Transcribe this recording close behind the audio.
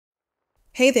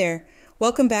Hey there!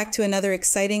 Welcome back to another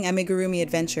exciting Amigurumi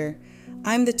adventure.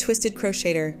 I'm the Twisted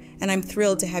Crocheter, and I'm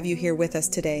thrilled to have you here with us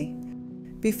today.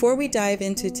 Before we dive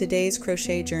into today's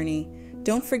crochet journey,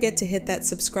 don't forget to hit that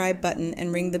subscribe button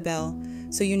and ring the bell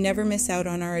so you never miss out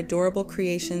on our adorable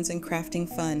creations and crafting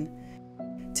fun.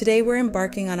 Today we're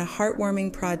embarking on a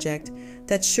heartwarming project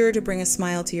that's sure to bring a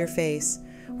smile to your face.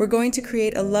 We're going to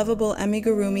create a lovable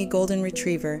Amigurumi golden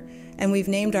retriever, and we've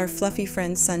named our fluffy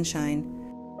friend Sunshine.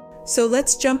 So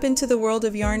let's jump into the world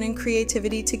of yarn and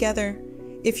creativity together.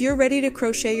 If you're ready to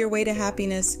crochet your way to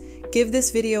happiness, give this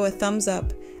video a thumbs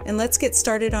up, and let's get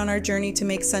started on our journey to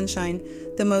make Sunshine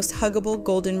the most huggable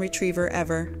golden retriever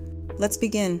ever. Let's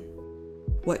begin.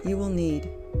 What you will need: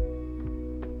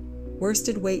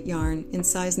 worsted weight yarn in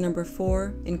size number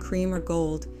 4 in cream or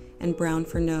gold and brown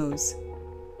for nose,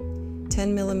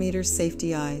 10mm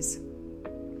safety eyes,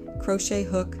 crochet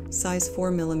hook size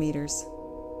 4mm,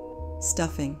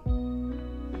 stuffing,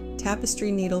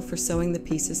 tapestry needle for sewing the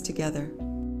pieces together.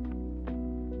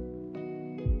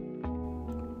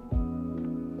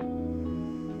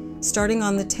 Starting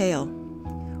on the tail,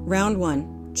 round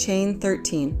 1, chain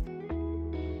 13.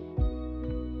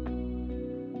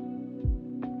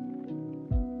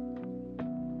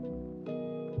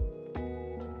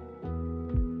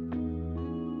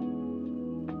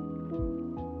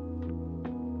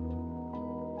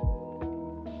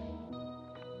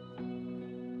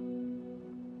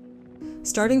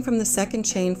 Starting from the second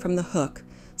chain from the hook,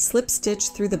 slip stitch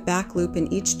through the back loop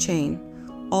in each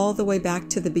chain, all the way back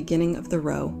to the beginning of the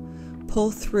row.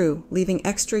 Pull through, leaving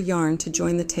extra yarn to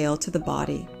join the tail to the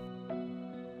body.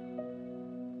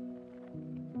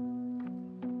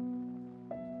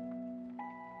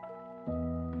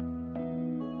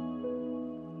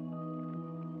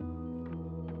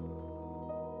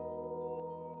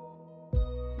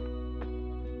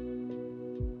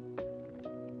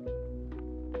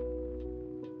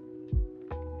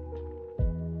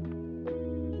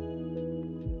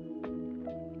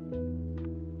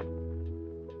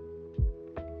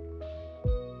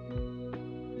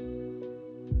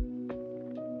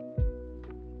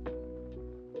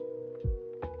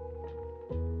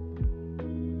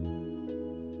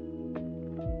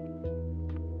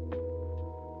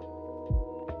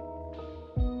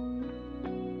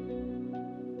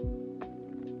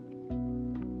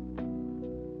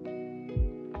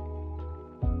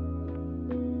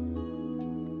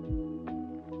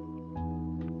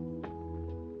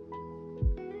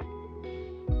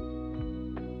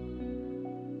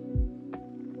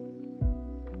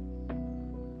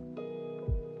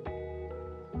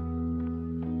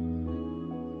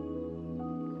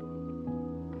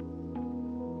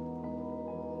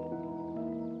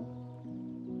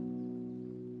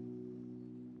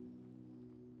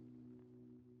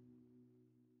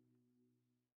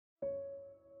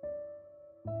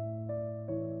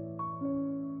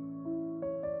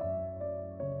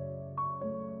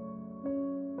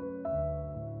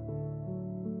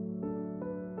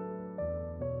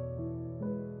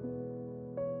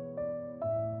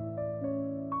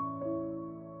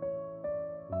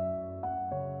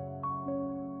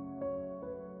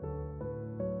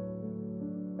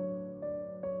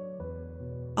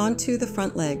 Onto the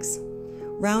front legs.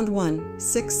 Round 1,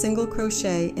 6 single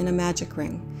crochet in a magic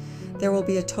ring. There will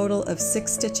be a total of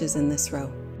 6 stitches in this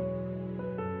row.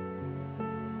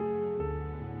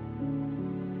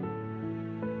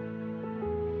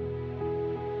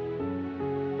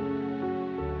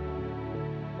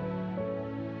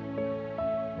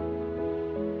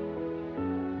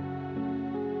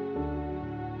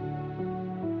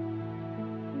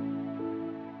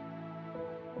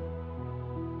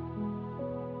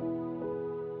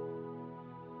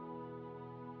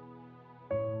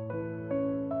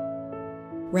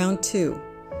 Round 2,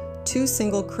 2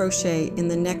 single crochet in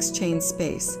the next chain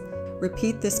space.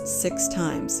 Repeat this 6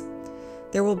 times.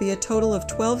 There will be a total of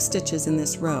 12 stitches in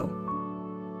this row.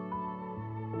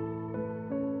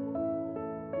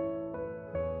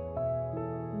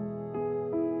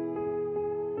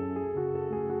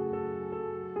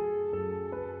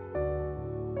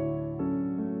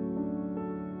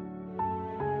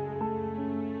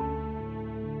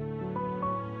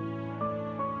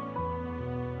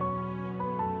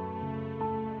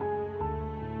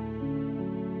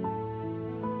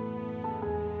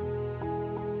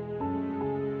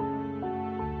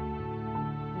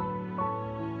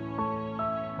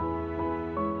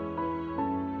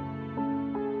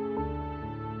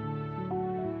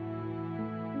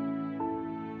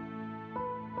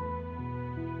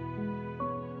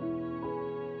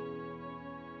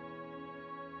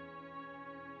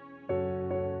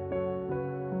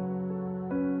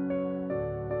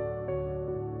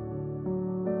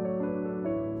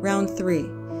 Round 3.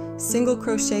 Single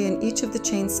crochet in each of the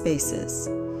chain spaces.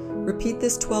 Repeat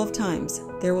this 12 times.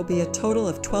 There will be a total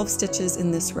of 12 stitches in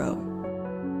this row.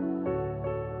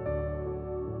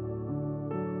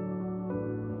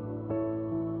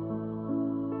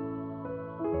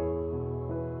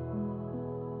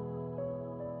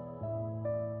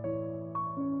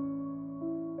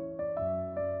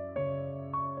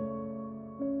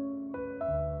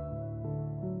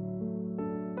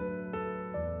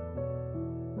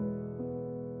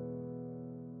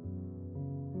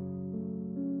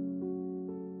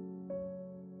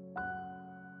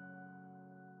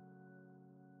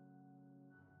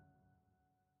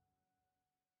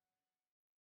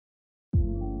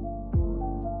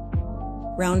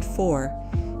 Round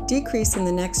 4. Decrease in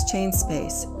the next chain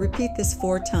space. Repeat this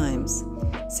 4 times.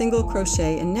 Single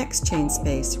crochet in next chain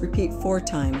space. Repeat 4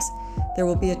 times. There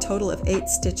will be a total of 8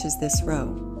 stitches this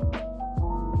row.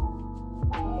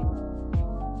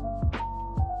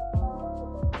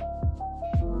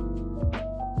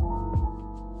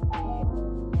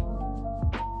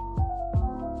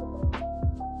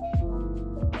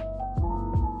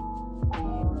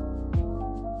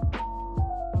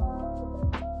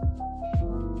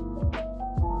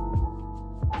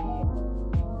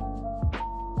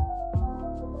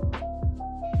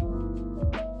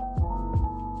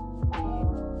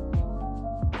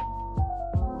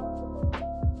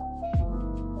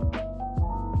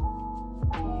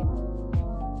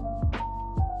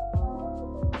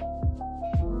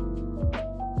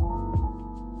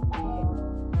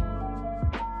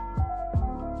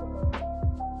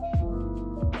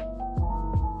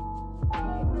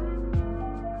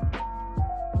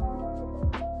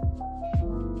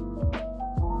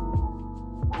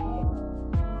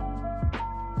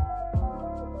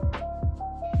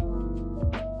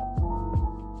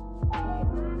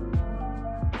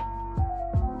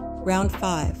 Round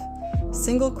 5.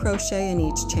 Single crochet in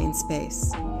each chain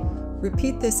space.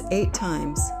 Repeat this 8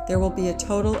 times. There will be a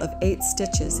total of 8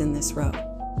 stitches in this row.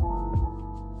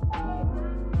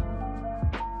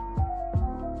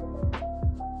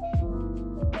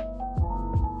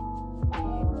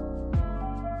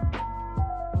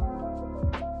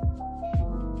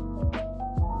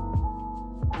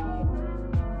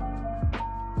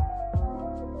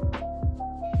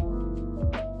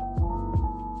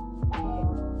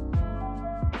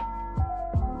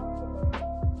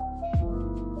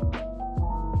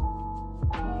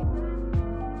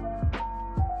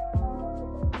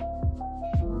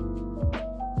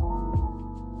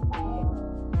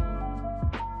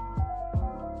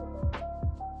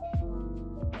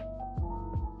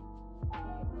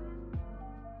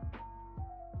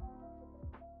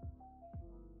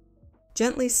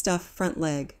 Gently stuff front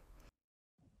leg.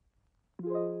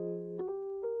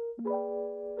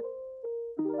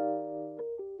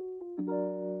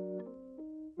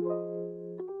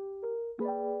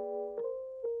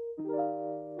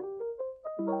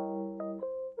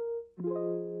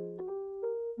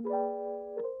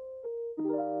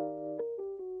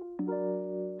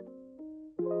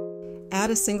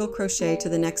 Add a single crochet to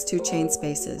the next 2 chain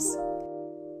spaces.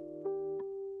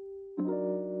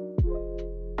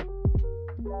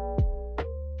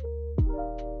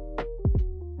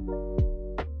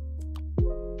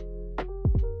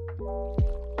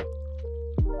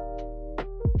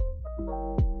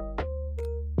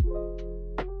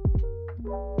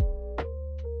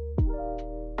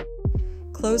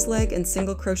 Close leg and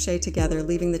single crochet together,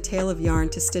 leaving the tail of yarn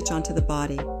to stitch onto the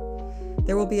body.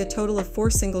 There will be a total of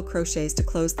 4 single crochets to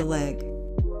close the leg.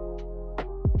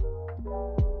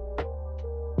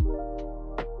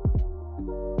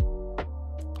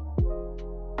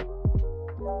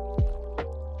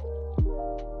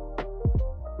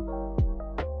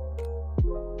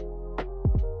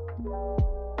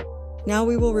 Now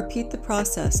we will repeat the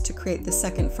process to create the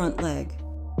second front leg.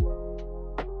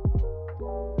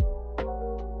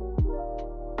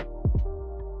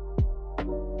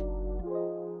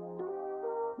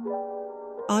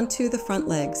 Onto the front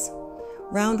legs.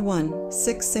 Round 1,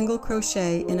 6 single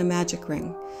crochet in a magic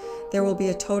ring. There will be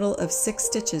a total of 6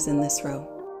 stitches in this row.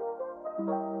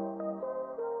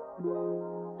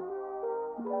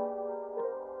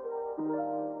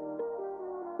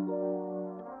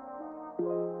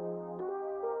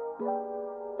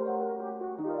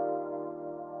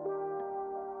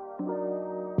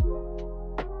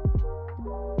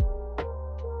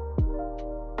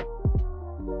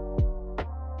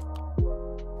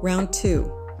 Round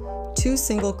 2, 2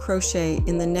 single crochet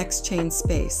in the next chain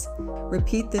space.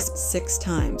 Repeat this 6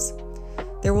 times.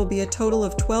 There will be a total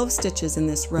of 12 stitches in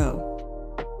this row.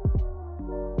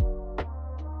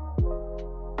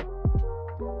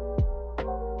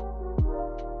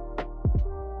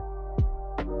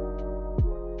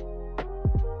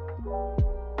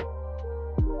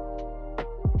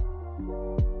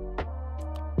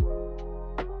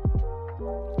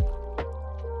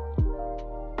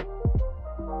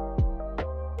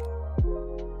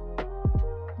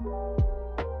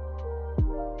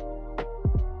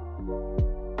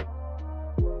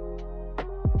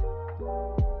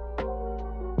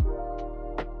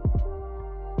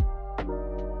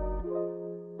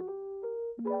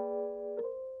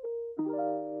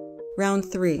 Round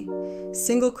 3.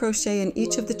 Single crochet in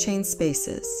each of the chain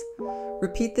spaces.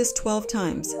 Repeat this 12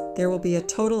 times. There will be a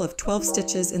total of 12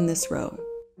 stitches in this row.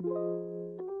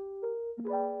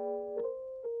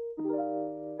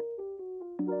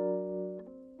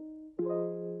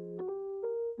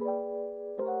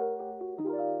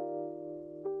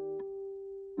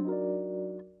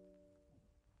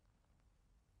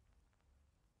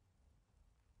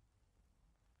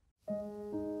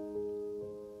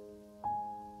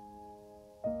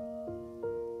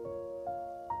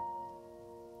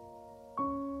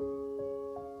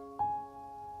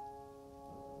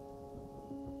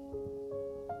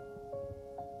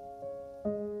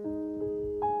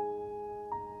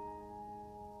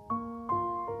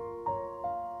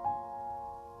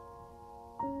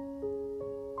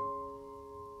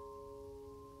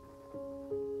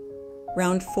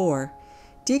 Round 4.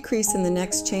 Decrease in the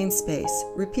next chain space.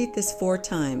 Repeat this 4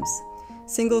 times.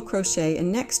 Single crochet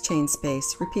in next chain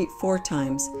space. Repeat 4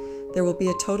 times. There will be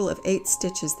a total of 8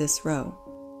 stitches this row.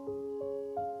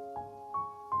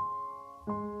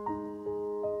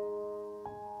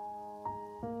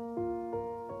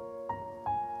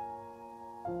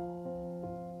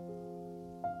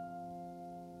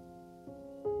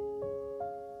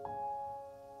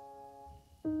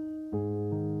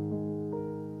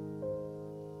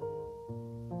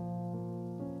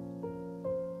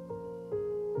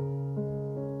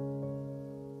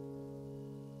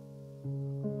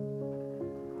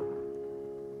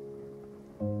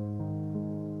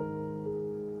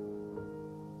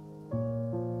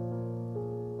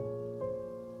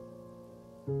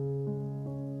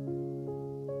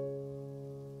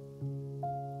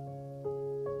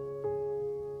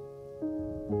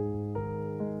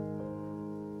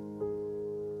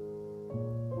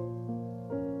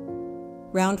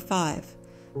 Round 5.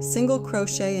 Single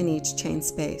crochet in each chain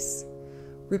space.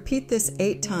 Repeat this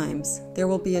 8 times. There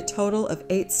will be a total of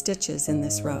 8 stitches in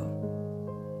this row.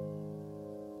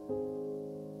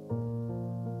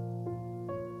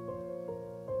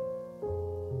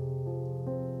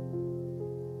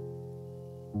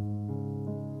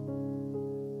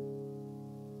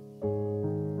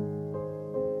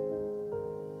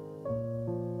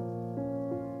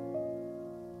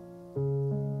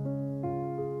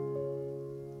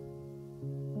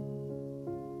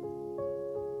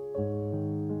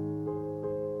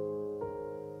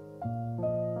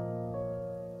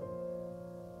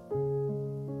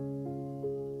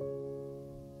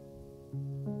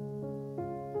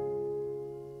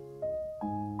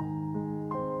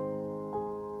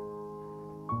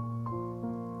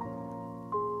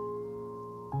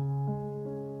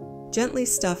 Gently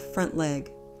stuff front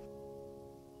leg.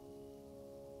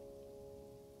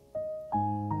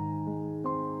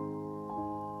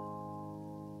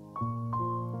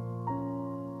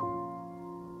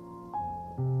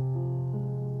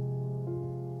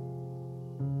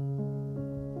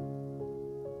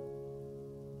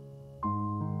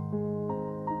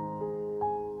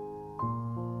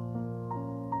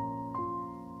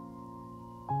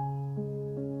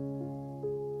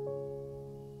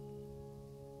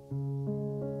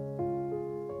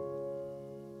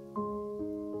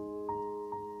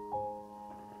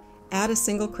 Add a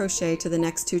single crochet to the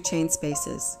next 2 chain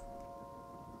spaces.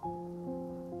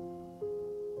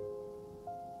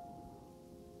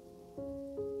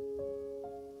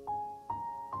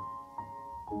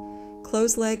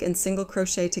 Close leg and single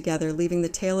crochet together, leaving the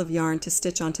tail of yarn to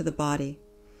stitch onto the body.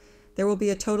 There will be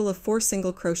a total of 4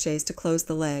 single crochets to close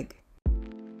the leg.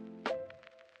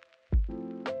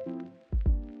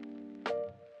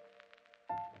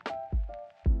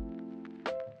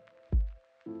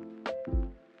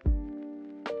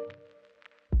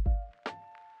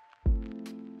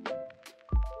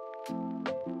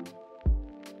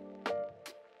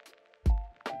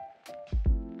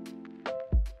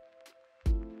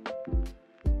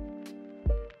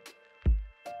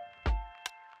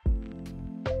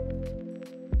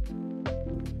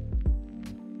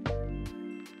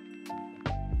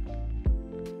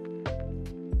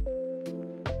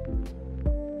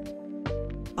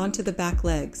 Onto the back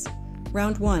legs.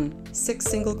 Round 1, 6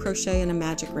 single crochet and a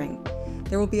magic ring.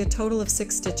 There will be a total of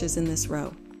 6 stitches in this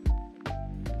row.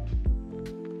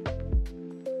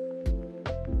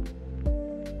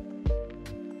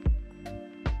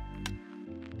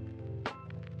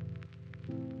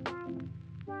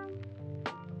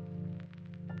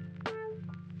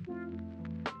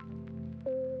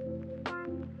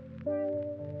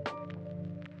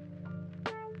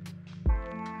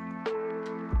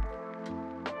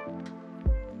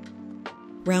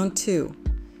 Round 2,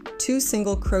 2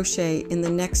 single crochet in the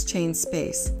next chain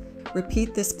space.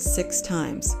 Repeat this 6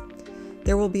 times.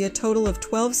 There will be a total of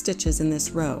 12 stitches in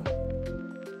this row.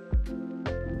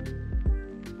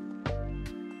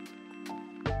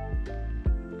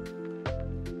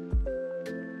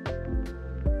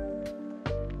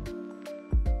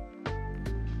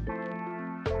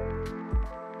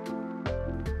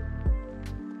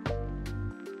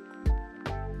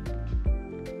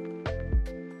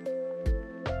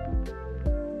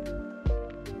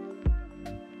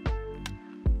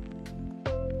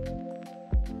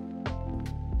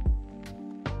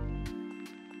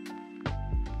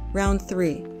 Round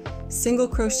 3. Single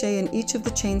crochet in each of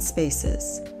the chain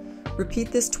spaces. Repeat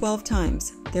this 12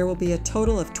 times. There will be a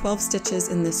total of 12 stitches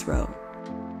in this row.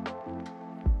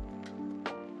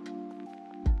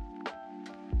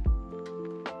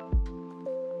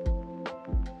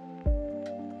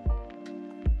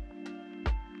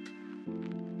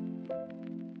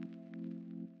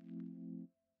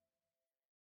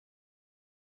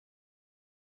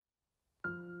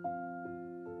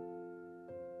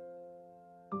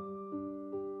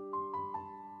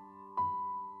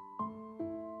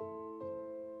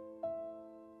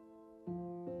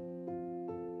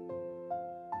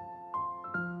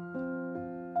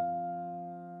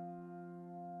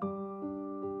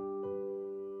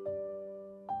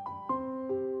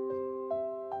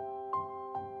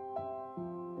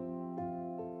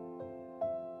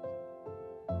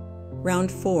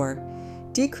 Round 4.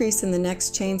 Decrease in the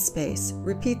next chain space.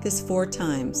 Repeat this 4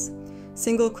 times.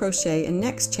 Single crochet in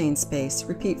next chain space.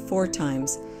 Repeat 4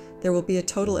 times. There will be a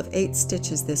total of 8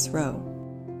 stitches this row.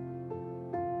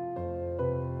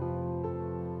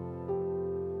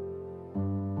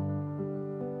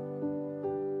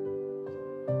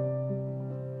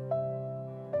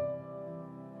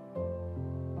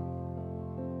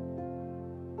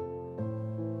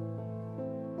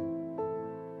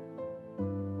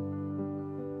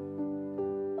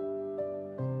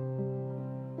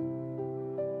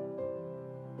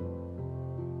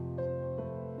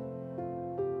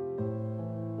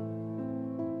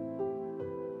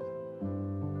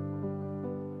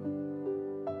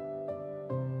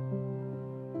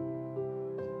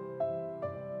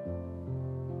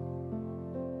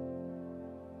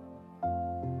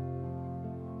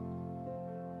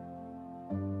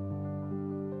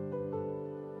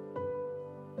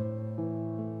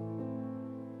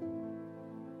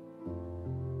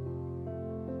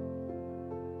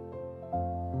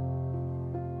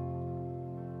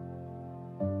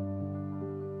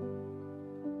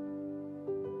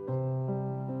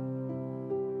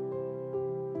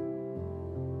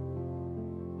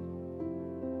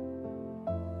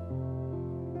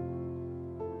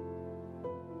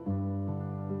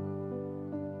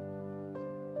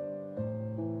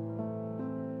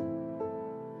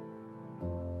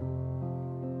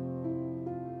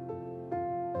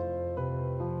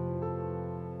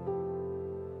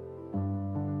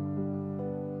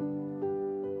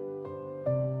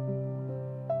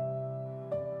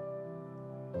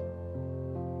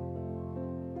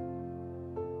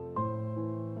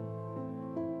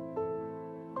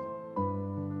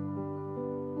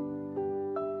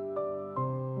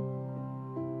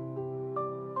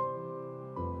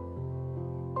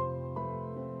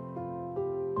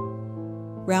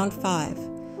 Round 5.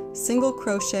 Single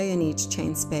crochet in each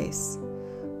chain space.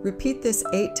 Repeat this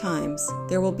 8 times.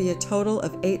 There will be a total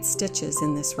of 8 stitches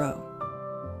in this row.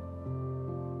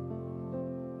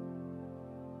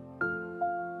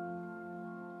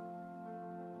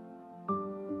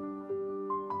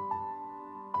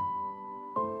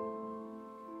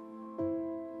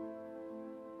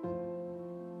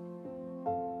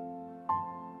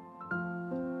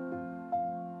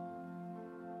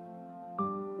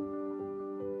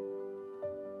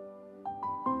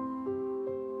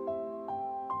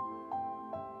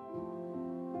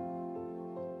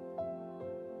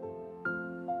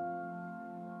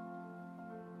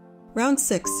 Round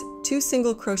 6. 2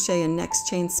 single crochet in next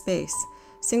chain space.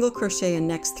 Single crochet in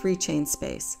next 3 chain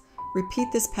space. Repeat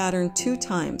this pattern 2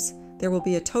 times. There will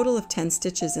be a total of 10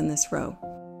 stitches in this row.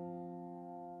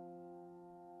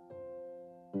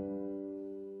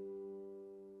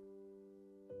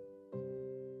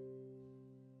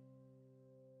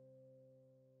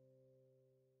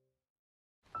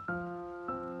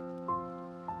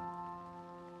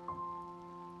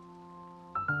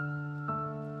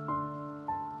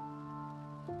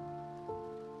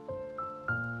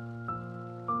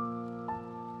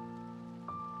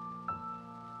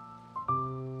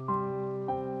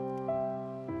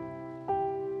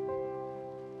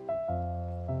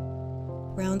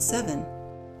 Round 7.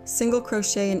 Single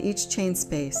crochet in each chain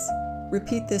space.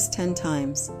 Repeat this 10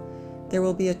 times. There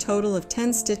will be a total of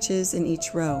 10 stitches in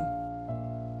each row.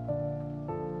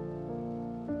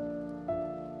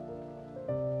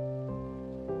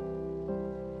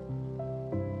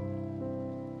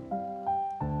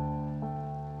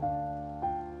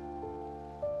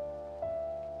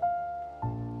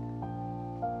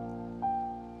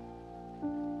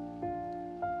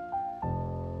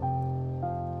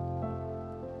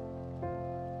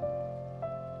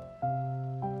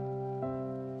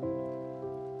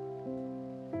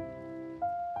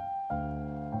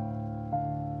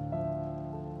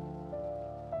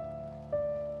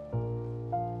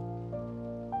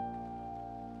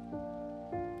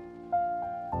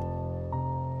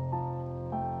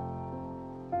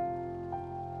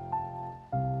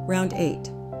 Round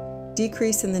 8.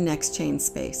 Decrease in the next chain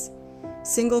space.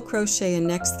 Single crochet in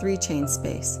next 3 chain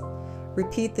space.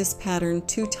 Repeat this pattern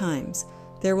 2 times.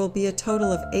 There will be a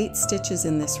total of 8 stitches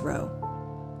in this row.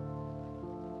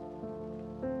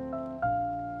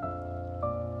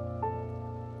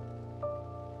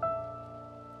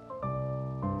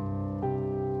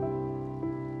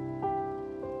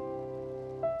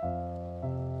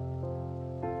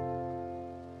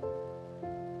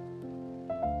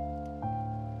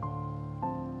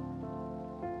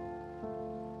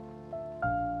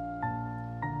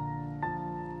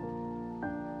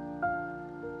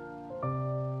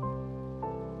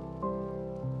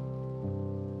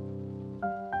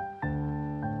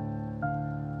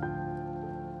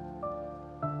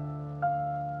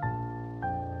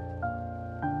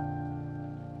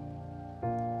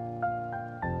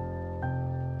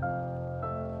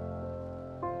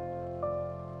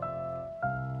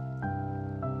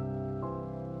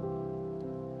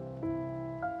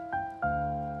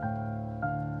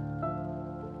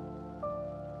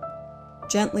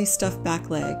 Gently stuff back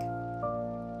leg.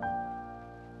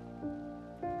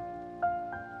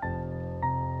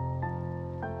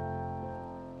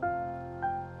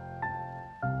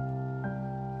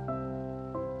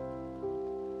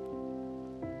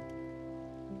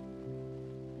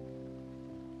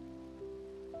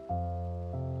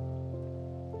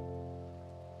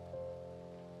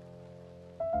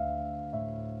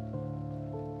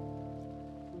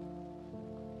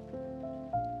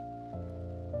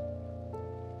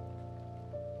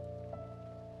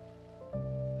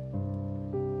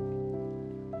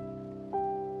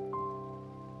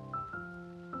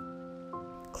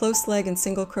 Close leg and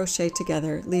single crochet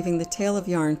together, leaving the tail of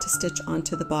yarn to stitch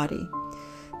onto the body.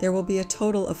 There will be a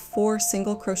total of 4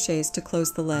 single crochets to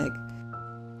close the leg.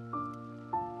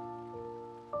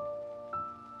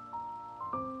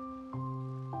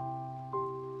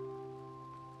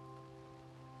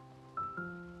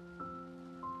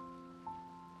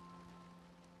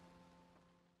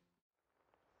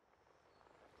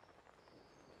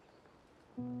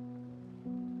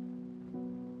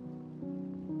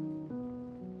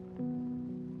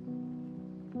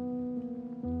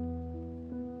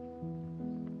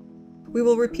 We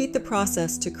will repeat the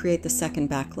process to create the second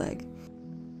back leg.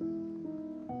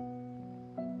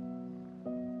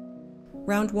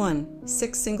 Round 1,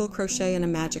 6 single crochet and a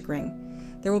magic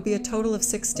ring. There will be a total of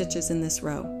 6 stitches in this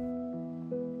row.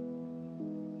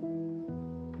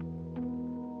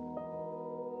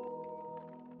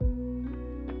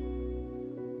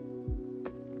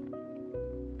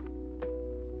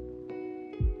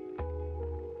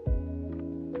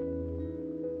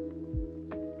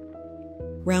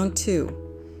 Round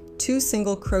 2, 2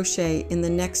 single crochet in the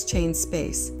next chain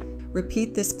space.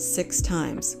 Repeat this 6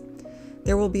 times.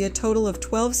 There will be a total of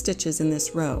 12 stitches in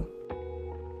this row.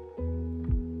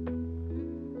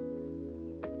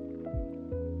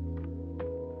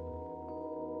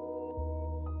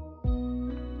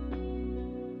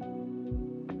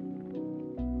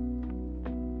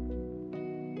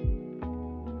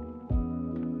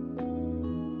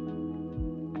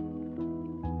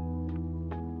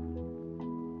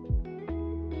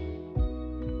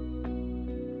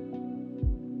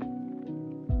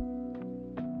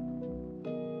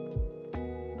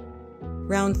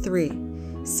 Round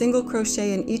 3, single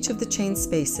crochet in each of the chain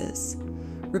spaces.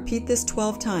 Repeat this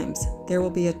 12 times. There will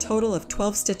be a total of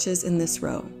 12 stitches in this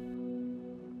row.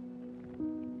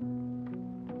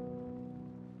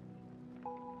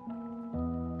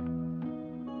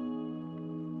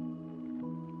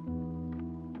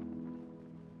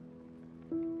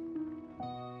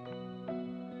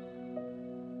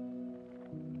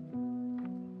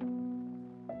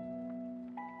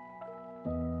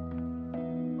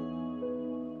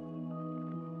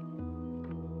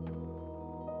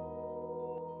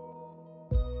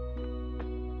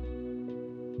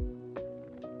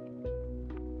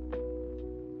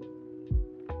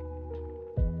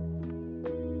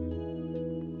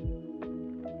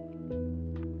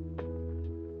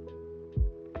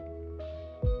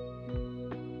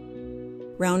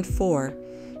 Round 4,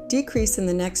 decrease in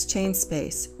the next chain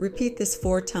space. Repeat this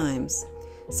 4 times.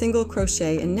 Single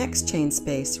crochet in next chain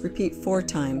space. Repeat 4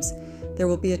 times. There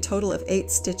will be a total of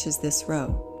 8 stitches this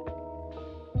row.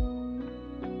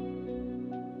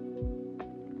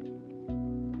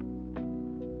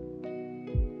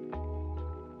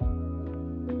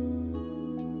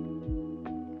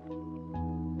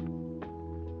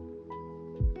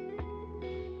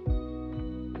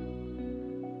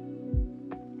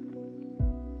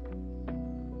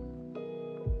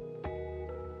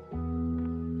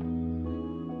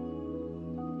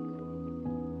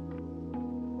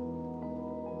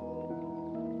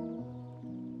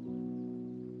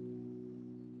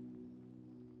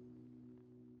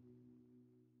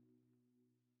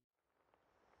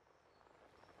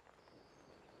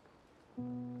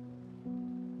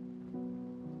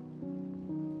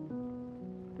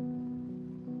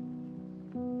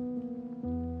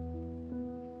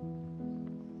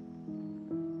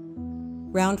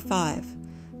 Round 5.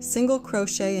 Single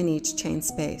crochet in each chain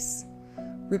space.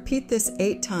 Repeat this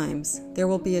 8 times. There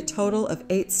will be a total of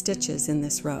 8 stitches in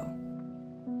this row.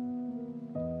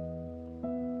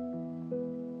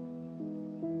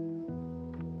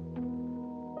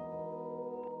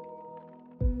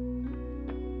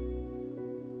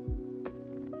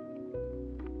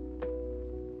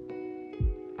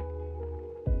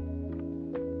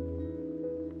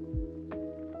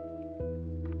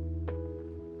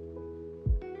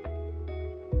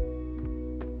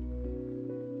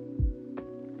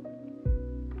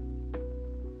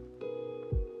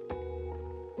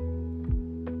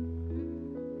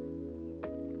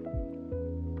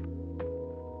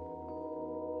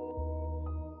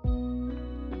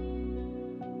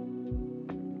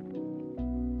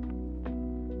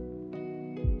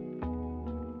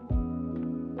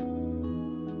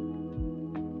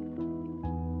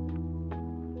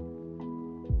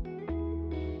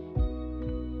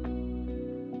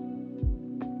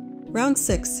 Round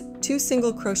 6. 2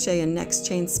 single crochet in next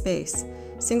chain space,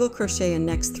 single crochet in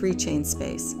next 3 chain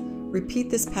space. Repeat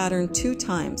this pattern 2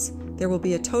 times. There will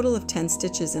be a total of 10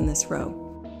 stitches in this row.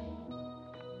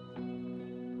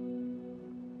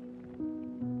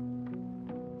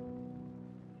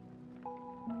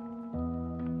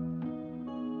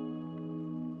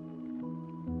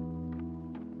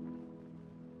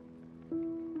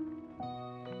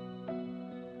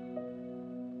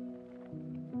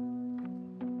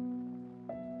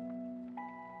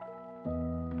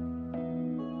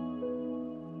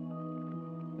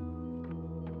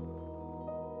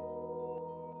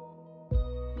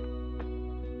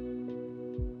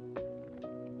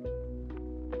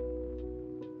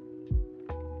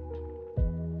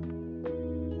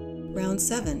 Round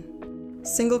 7.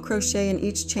 Single crochet in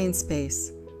each chain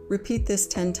space. Repeat this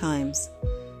 10 times.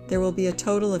 There will be a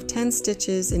total of 10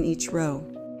 stitches in each row.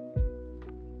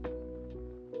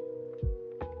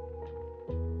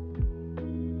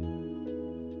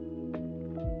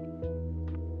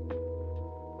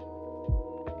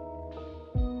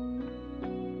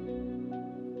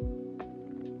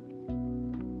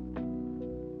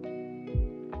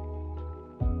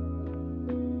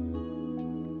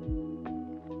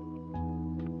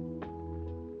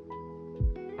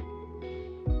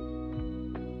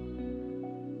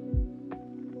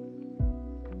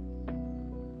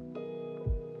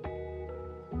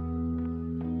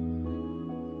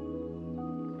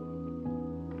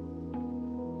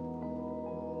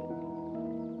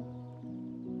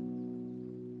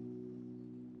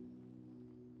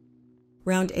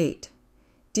 Round 8.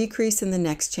 Decrease in the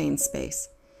next chain space.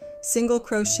 Single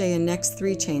crochet in next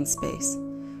 3 chain space.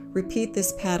 Repeat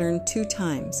this pattern 2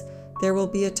 times. There will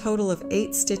be a total of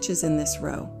 8 stitches in this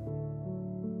row.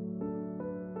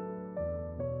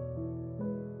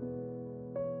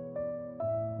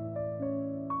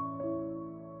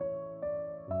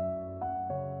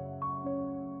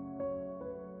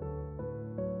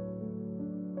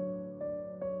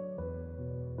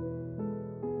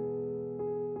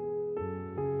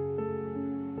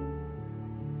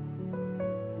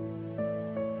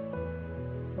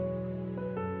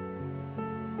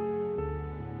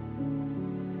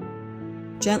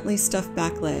 Gently stuff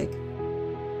back leg.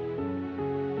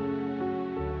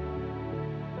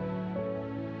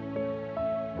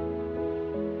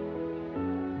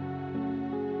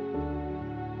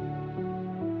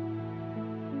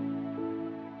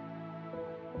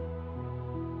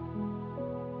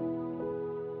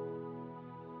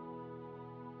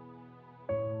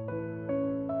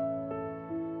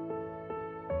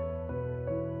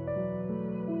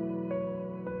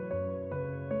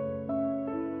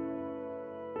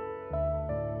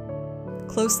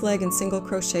 Close leg and single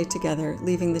crochet together,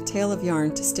 leaving the tail of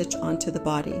yarn to stitch onto the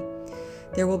body.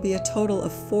 There will be a total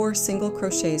of 4 single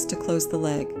crochets to close the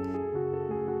leg.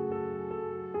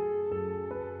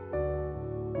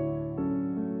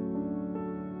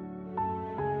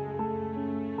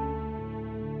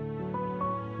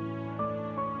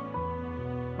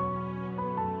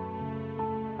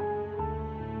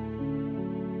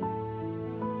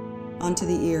 Onto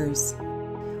the ears.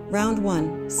 Round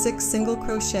 1. 6 single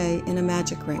crochet in a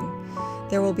magic ring.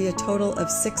 There will be a total of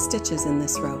 6 stitches in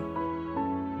this row.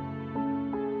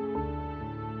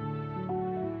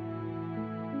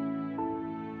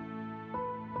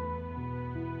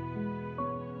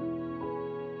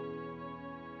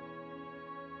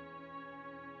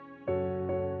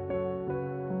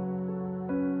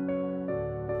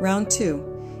 Round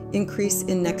 2. Increase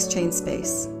in next chain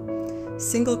space.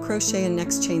 Single crochet in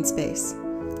next chain space.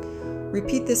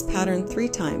 Repeat this pattern 3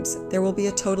 times. There will be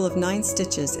a total of 9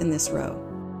 stitches in this row.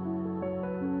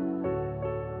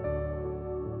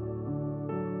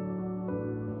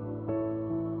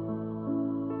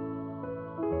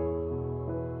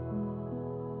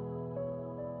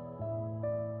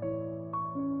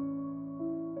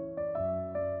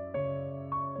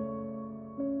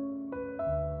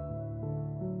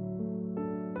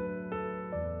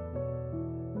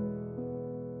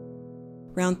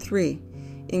 Round 3.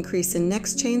 Increase in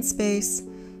next chain space,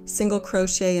 single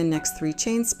crochet in next 3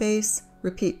 chain space,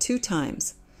 repeat 2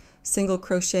 times, single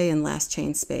crochet in last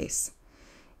chain space.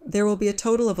 There will be a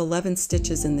total of 11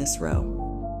 stitches in this row.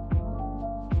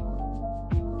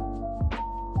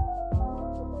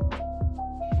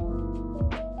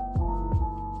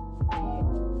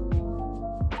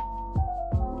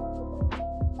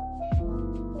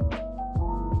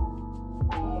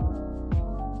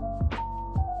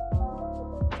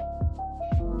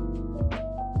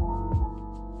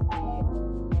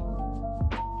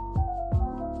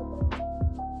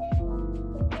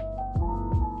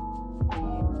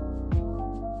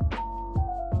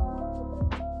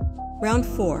 Round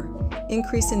 4.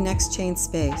 Increase in next chain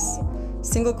space.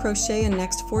 Single crochet in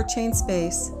next 4 chain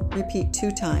space, repeat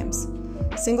 2 times.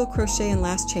 Single crochet in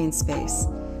last chain space.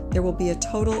 There will be a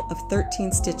total of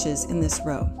 13 stitches in this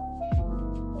row.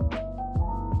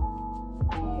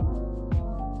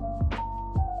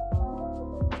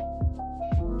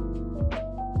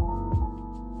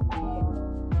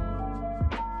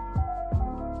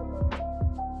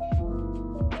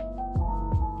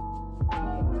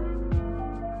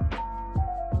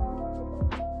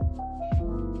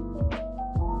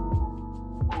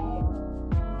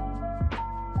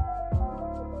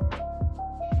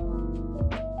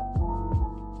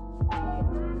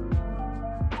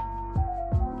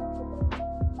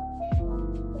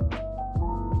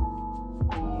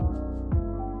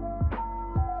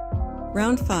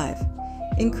 Round 5.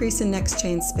 Increase in next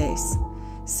chain space.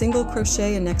 Single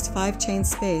crochet in next 5 chain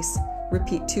space,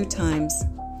 repeat 2 times.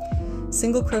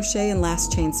 Single crochet in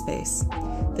last chain space.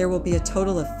 There will be a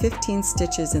total of 15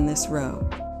 stitches in this row.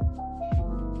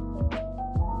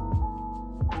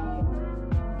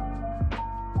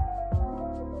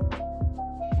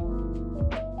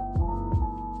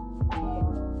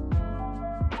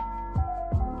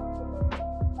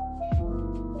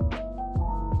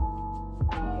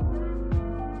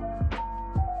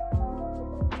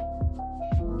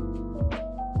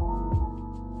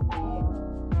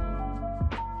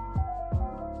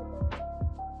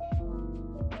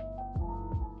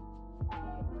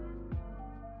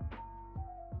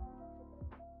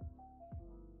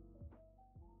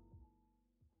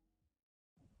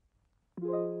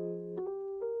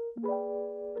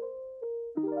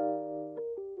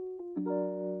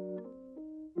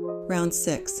 Round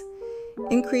 6.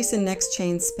 Increase in next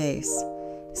chain space.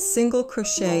 Single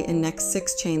crochet in next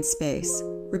 6 chain space.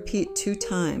 Repeat 2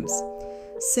 times.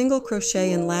 Single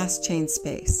crochet in last chain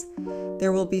space.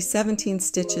 There will be 17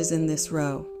 stitches in this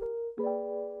row.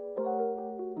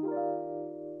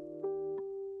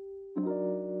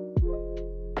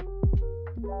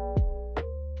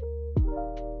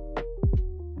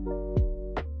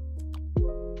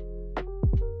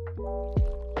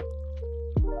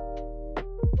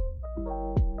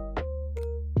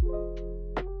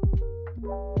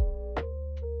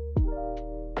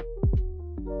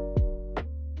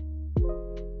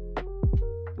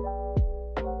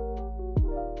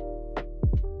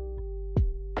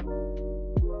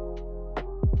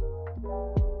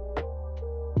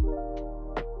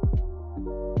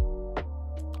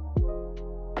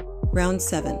 Round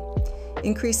 7.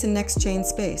 Increase in next chain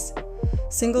space.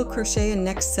 Single crochet in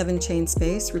next 7 chain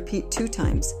space, repeat 2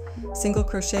 times. Single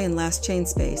crochet in last chain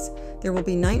space. There will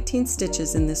be 19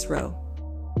 stitches in this row.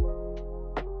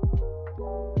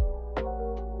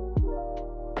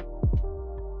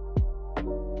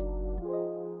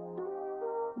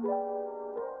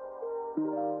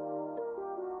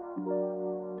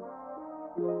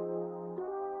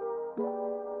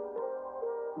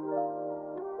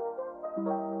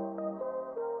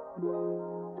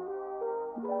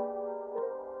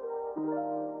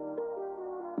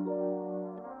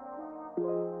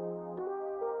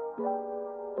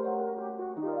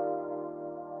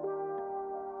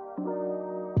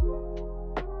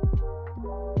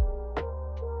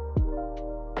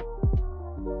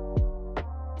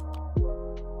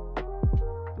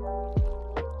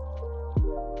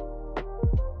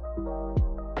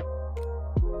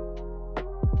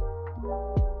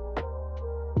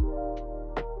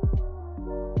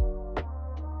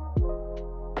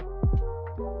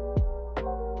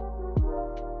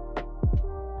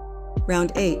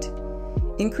 Round 8.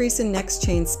 Increase in next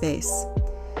chain space.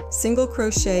 Single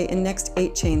crochet in next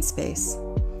 8 chain space.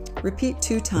 Repeat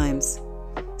 2 times.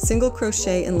 Single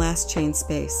crochet in last chain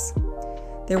space.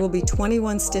 There will be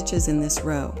 21 stitches in this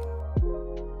row.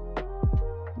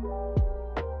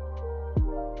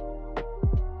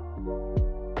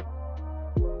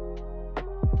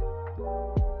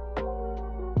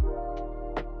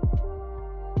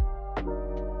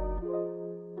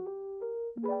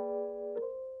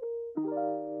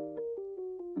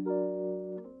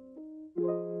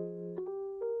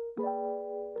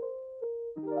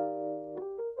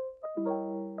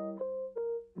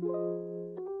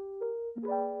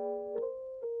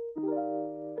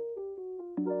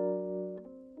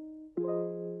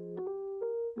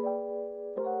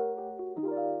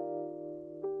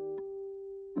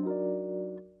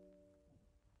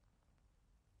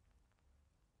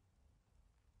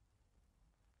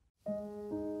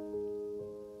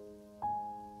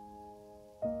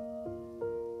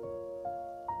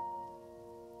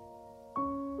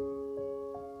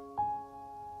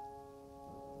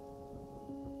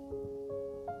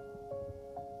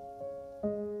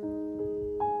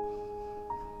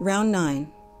 Round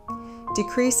 9.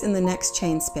 Decrease in the next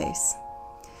chain space.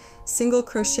 Single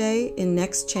crochet in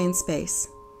next chain space.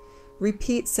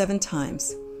 Repeat 7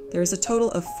 times. There is a total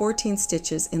of 14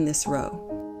 stitches in this row.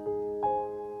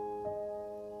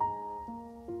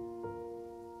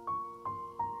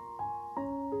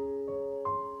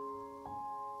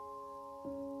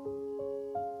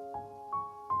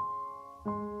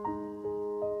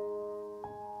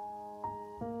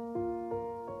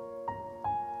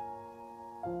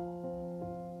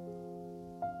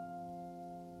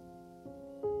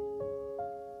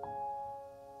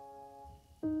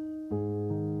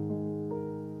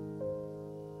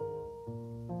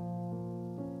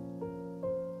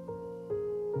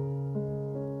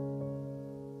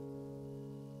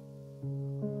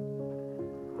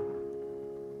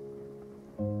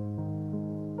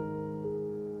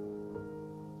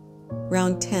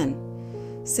 Round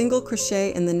 10. Single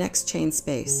crochet in the next chain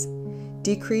space.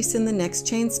 Decrease in the next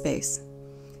chain space.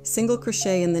 Single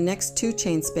crochet in the next 2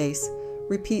 chain space.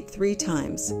 Repeat 3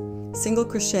 times. Single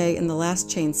crochet in the last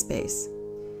chain space.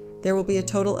 There will be a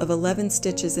total of 11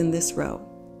 stitches in this row.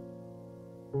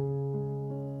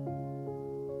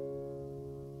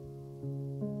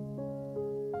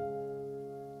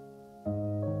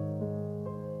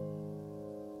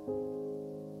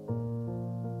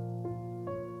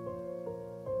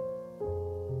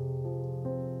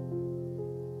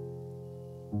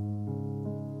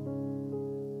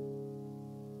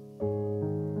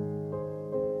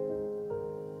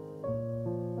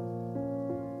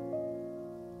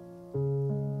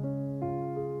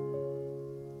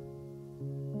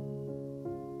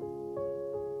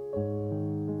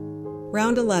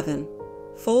 Round 11.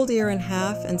 Fold ear in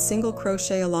half and single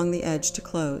crochet along the edge to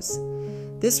close.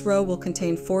 This row will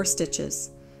contain 4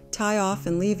 stitches. Tie off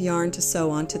and leave yarn to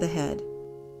sew onto the head.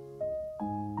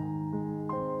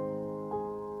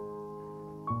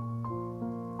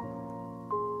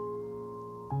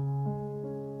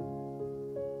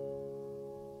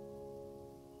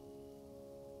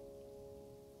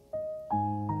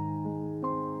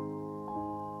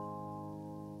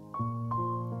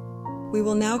 We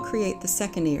will now create the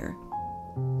second ear.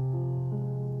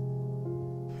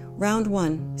 Round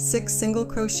 1. 6 single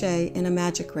crochet in a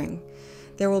magic ring.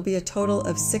 There will be a total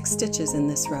of 6 stitches in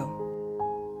this row.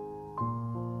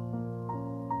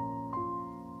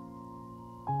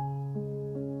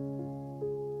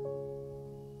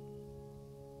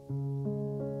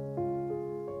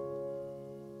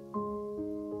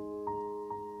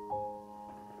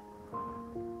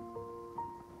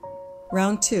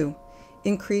 Round 2.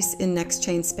 Increase in next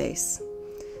chain space.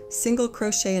 Single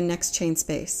crochet in next chain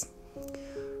space.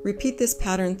 Repeat this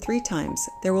pattern 3 times.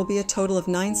 There will be a total of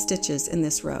 9 stitches in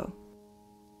this row.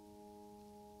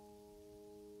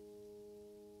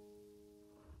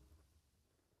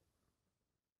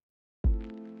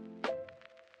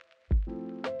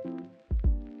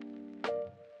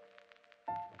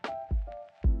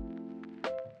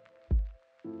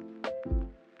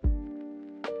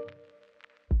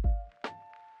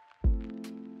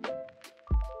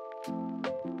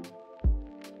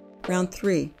 Round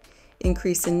 3.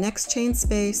 Increase in next chain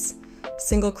space,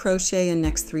 single crochet in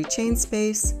next 3 chain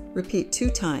space, repeat 2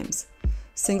 times,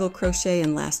 single crochet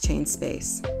in last chain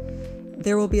space.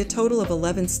 There will be a total of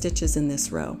 11 stitches in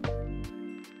this row.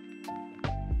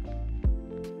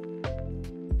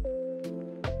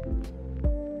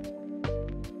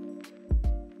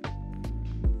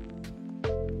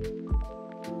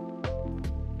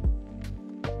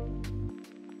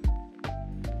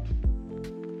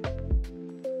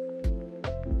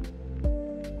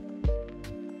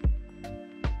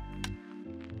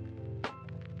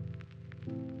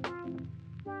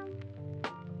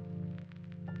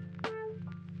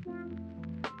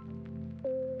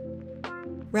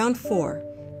 Round 4.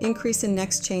 Increase in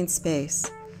next chain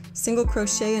space. Single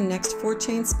crochet in next 4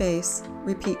 chain space,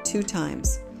 repeat 2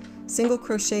 times. Single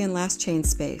crochet in last chain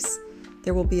space.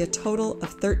 There will be a total of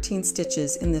 13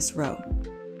 stitches in this row.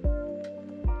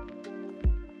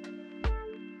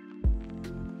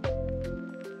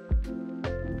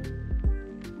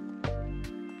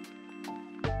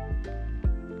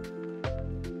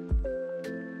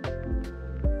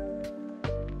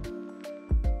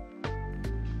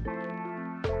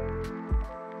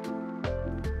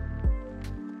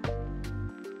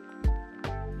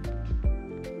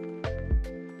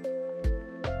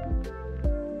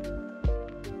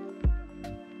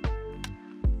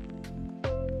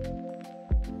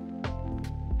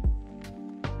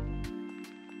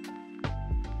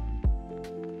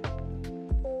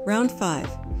 Round 5.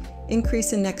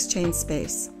 Increase in next chain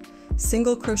space.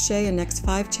 Single crochet in next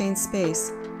 5 chain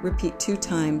space, repeat 2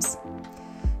 times.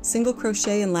 single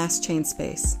crochet in last chain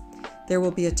space. There will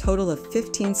be a total of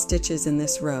 15 stitches in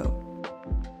this row.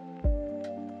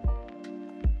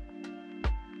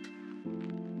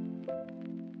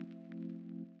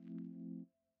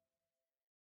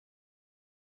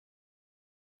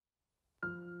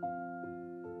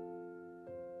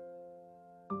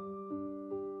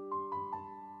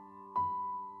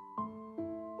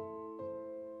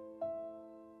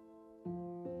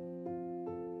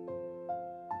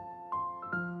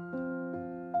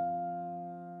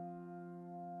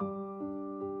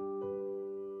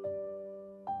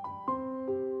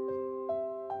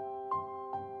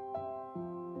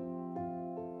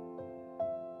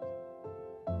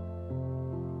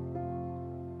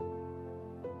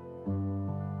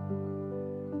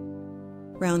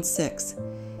 Round 6.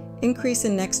 Increase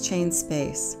in next chain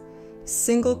space.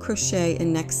 Single crochet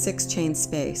in next 6 chain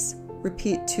space.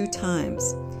 Repeat 2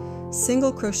 times.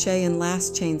 Single crochet in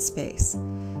last chain space.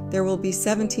 There will be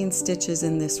 17 stitches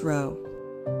in this row.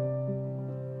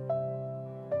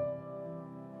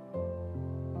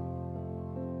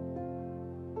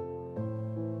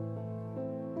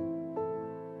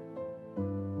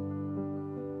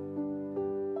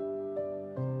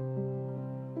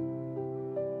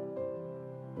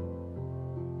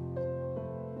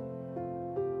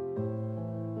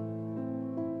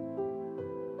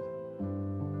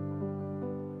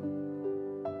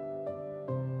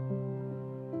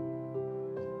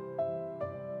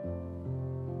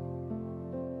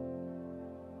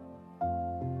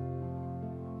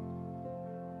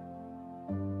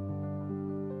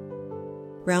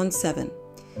 Round 7.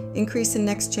 Increase in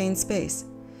next chain space.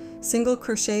 Single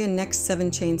crochet in next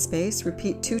 7 chain space,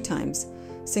 repeat 2 times.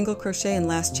 Single crochet in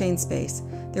last chain space.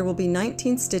 There will be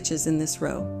 19 stitches in this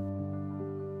row.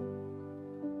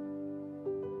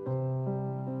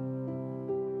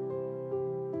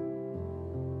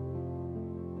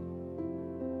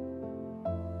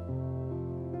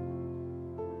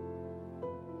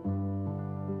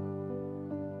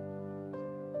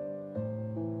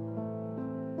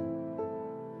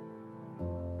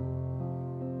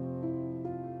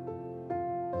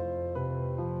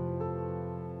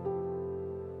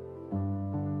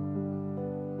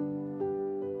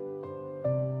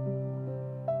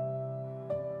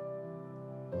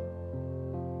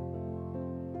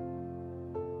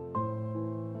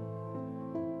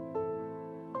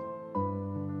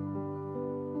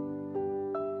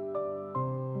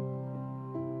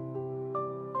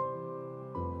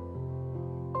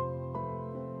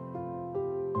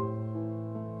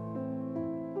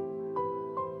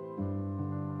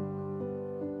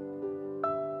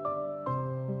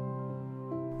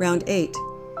 Round 8.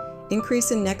 Increase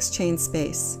in next chain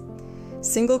space.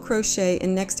 Single crochet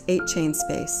in next 8 chain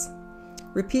space.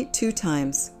 Repeat 2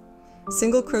 times.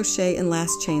 Single crochet in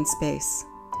last chain space.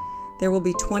 There will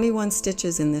be 21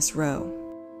 stitches in this row.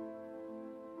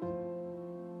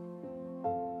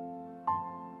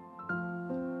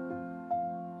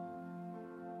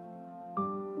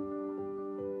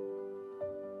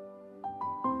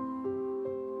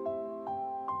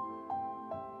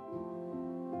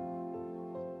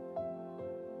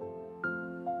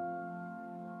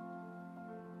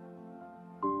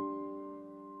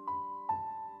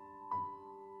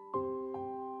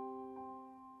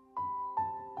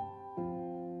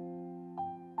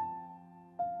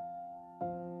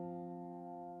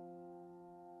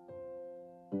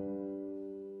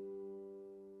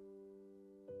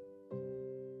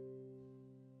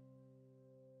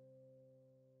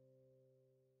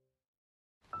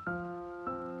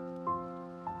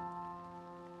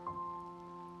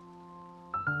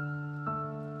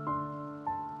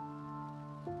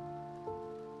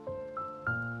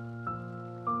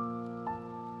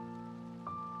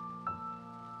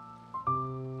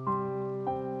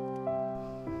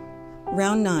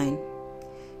 Round 9.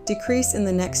 Decrease in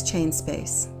the next chain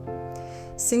space.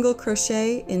 Single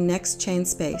crochet in next chain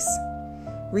space.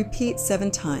 Repeat 7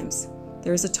 times.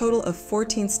 There is a total of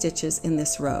 14 stitches in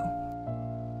this row.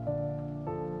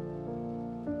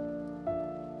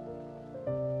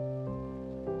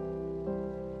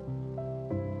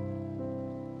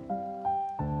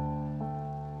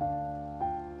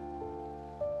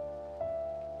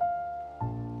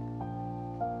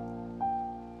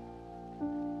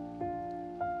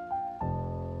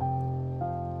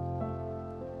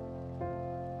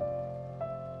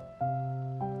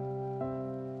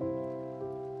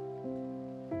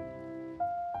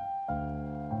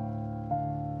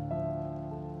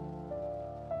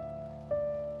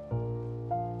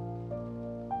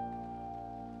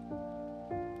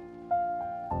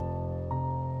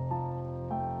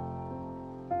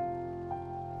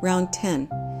 Round 10.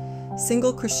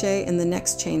 single crochet in the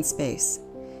next chain space,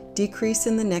 decrease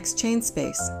in the next chain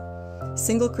space,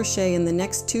 single crochet in the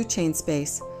next 2 chain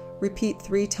space, repeat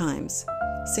 3 times,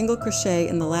 single crochet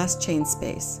in the last chain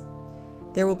space.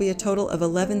 There will be a total of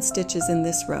 11 stitches in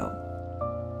this row.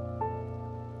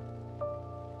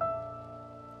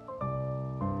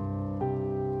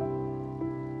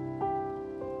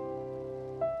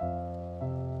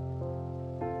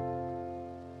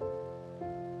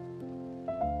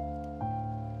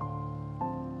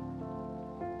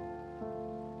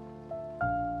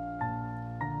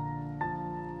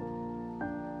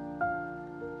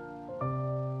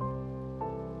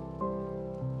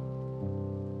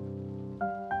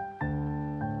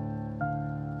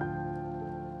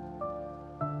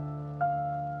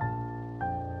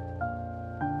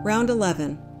 Round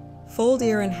 11. Fold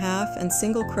ear in half and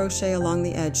single crochet along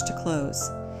the edge to close.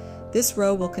 This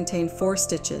row will contain 4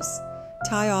 stitches.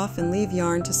 Tie off and leave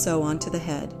yarn to sew onto the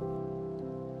head.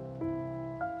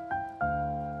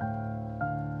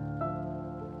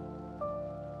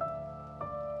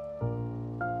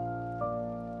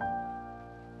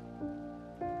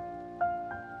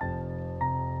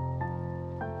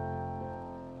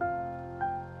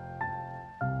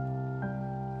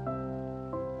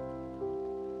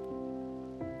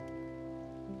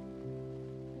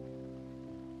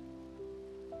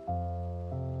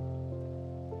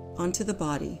 Onto the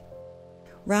body.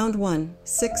 Round 1.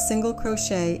 6 single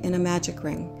crochet in a magic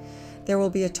ring. There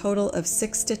will be a total of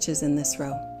 6 stitches in this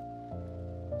row.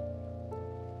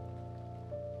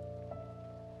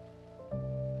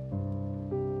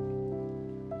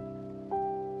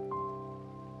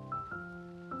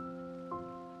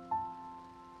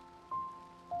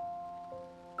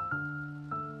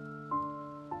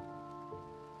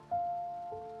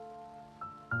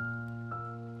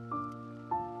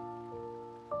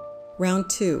 Round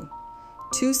 2.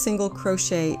 2 single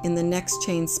crochet in the next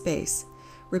chain space.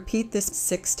 Repeat this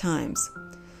 6 times.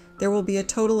 There will be a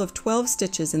total of 12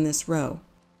 stitches in this row.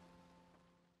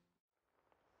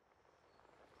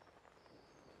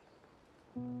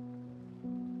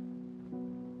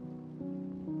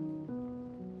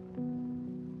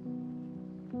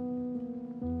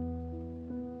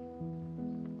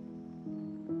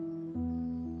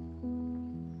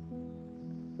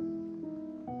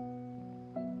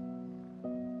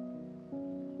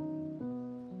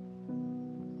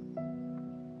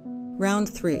 Round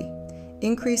 3.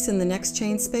 Increase in the next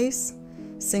chain space,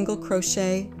 single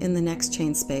crochet in the next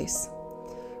chain space.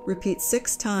 Repeat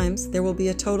 6 times. There will be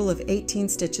a total of 18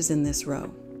 stitches in this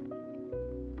row.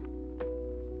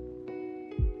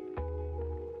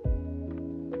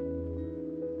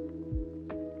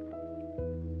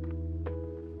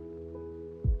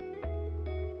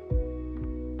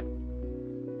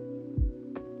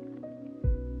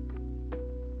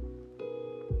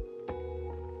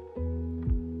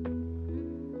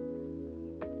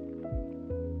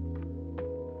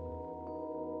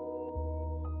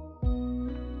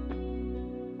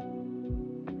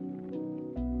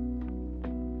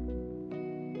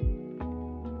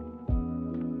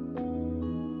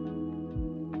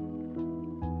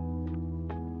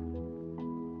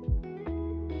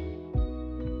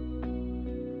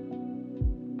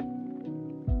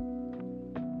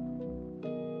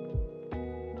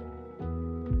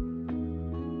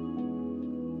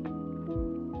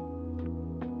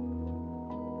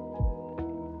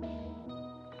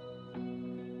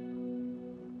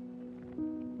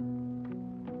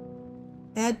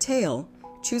 Add tail.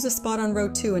 Choose a spot on row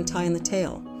 2 and tie in the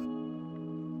tail.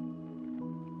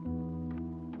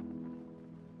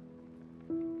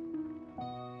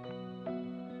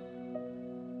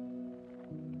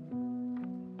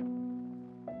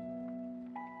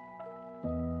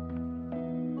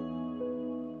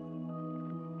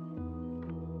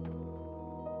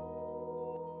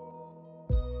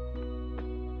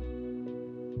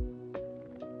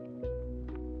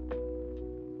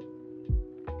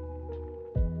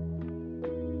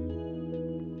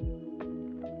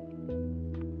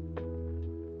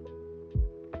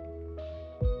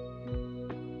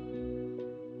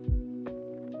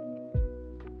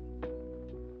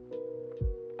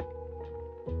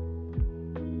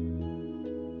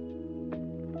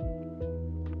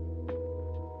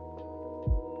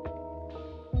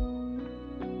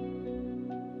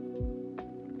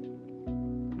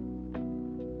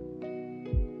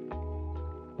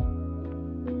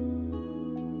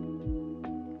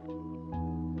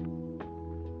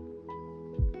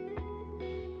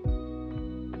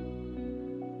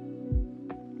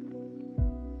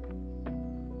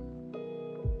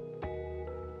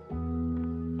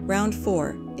 Round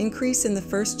 4. Increase in the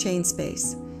first chain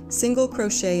space. Single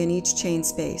crochet in each chain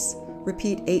space.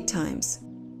 Repeat 8 times.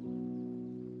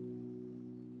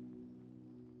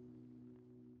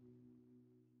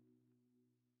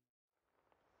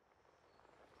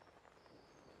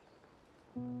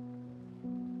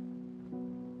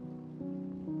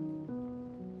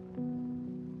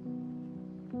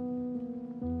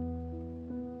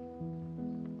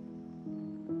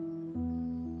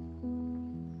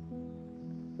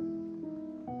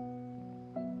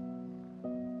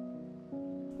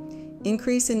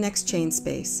 Increase in next chain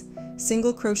space.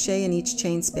 Single crochet in each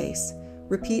chain space.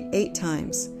 Repeat 8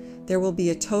 times. There will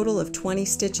be a total of 20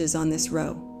 stitches on this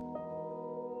row.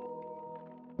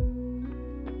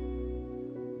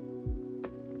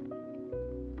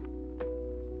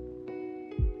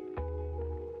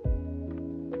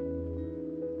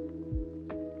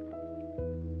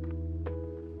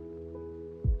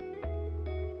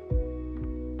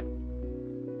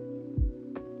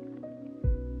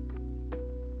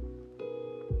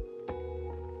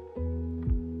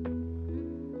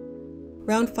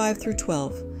 Round 5 through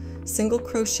 12. Single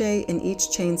crochet in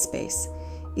each chain space.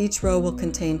 Each row will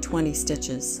contain 20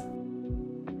 stitches.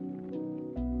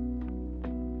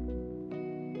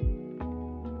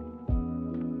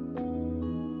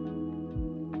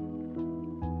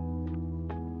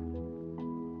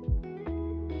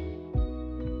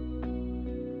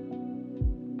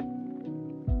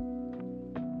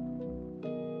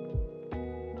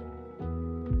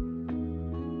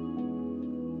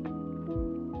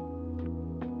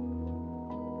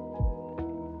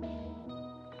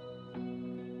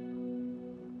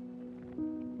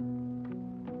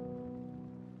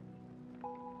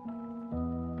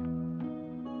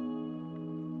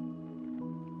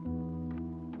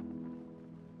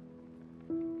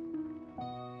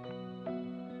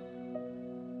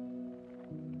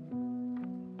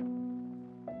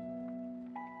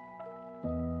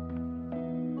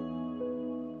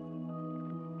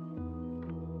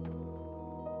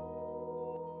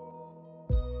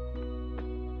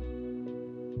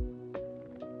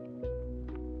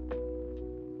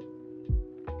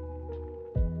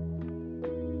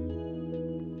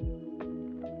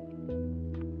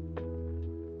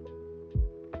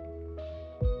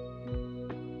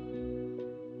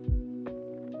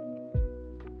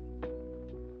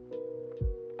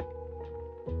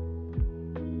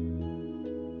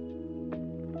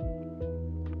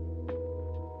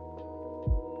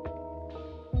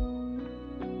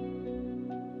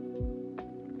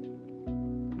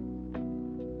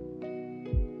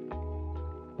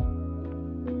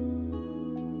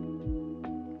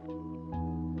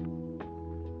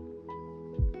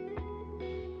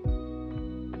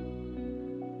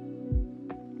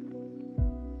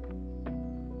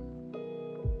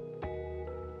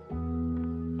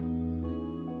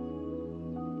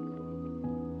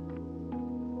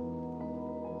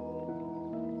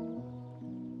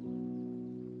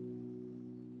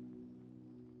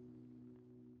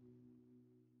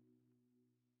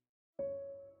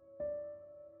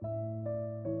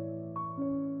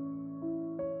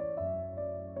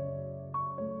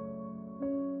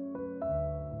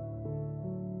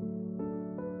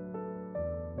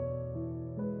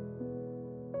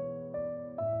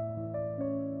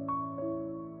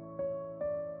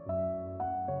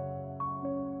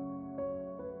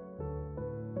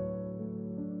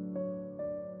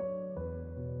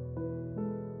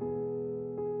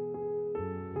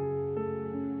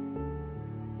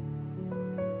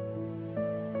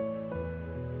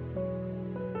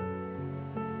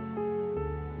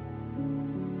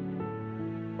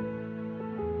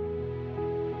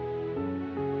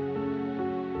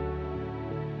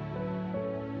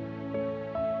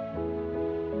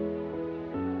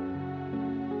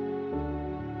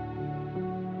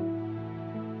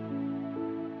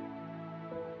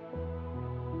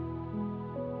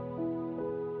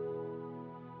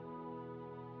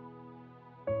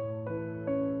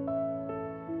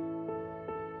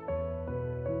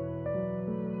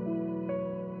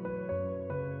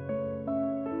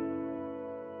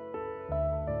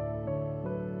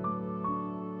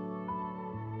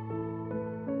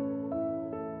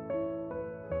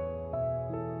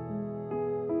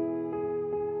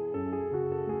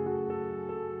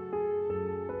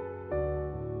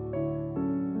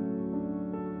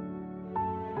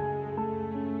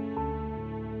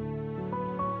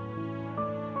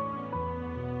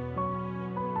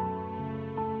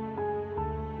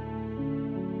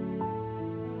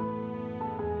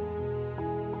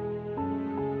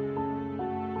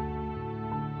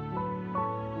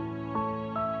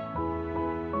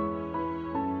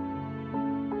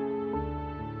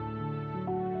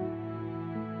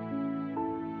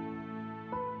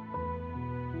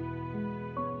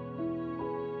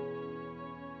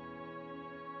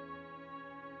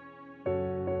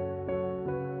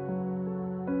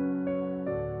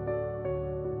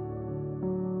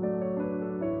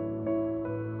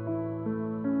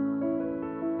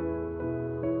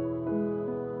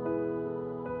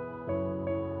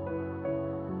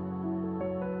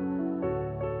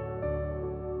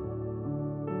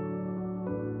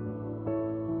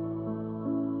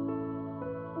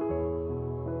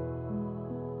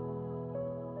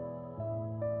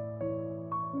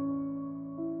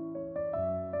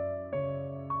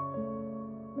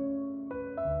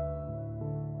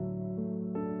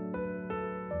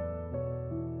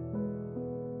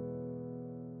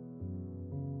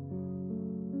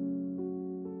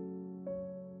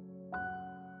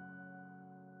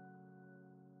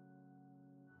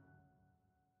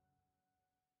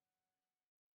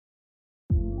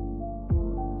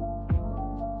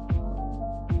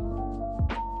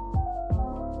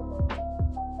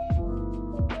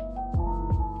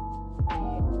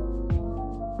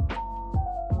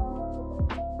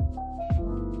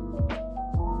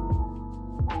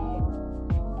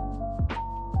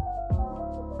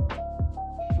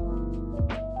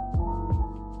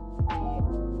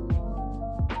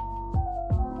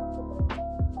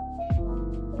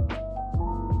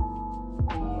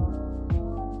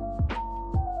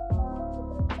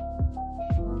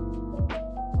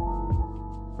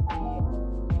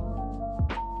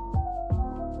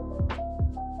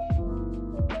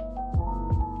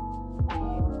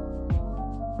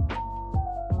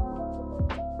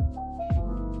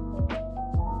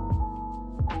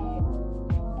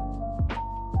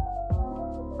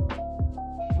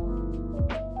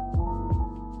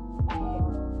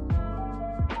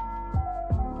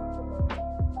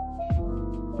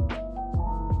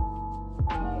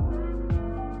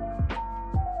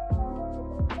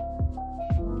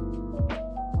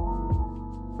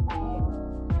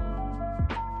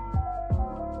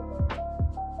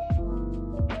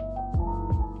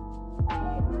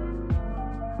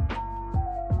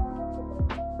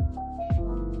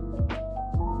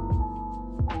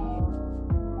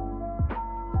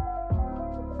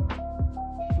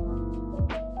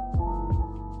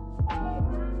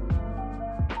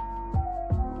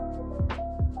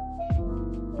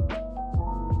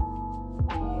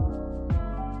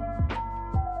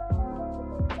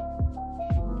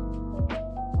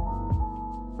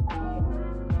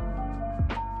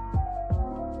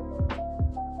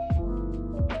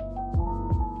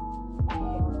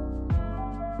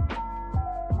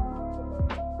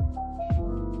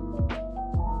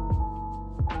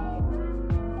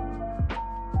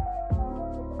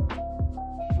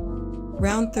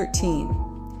 Round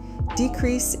 13.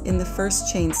 Decrease in the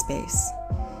first chain space.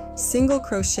 Single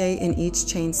crochet in each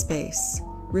chain space.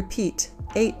 Repeat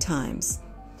 8 times.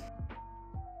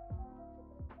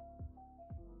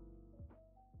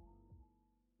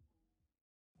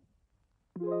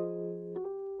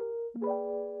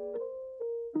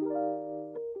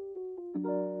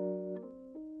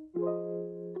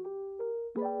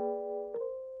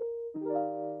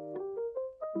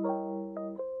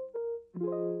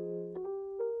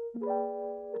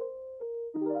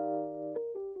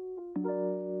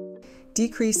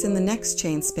 Decrease in the next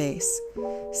chain space.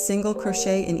 Single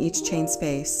crochet in each chain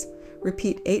space.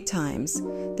 Repeat 8 times.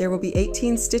 There will be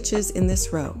 18 stitches in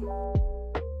this row.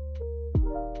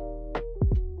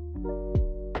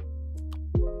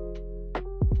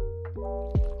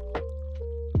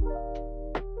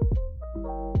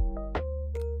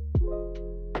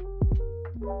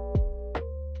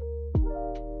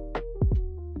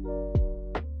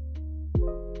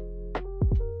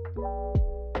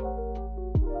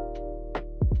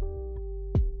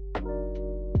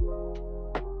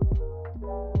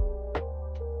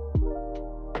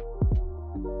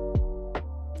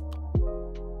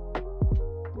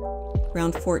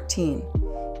 Round 14.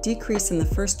 Decrease in the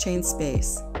first chain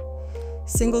space.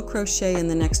 Single crochet in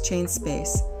the next chain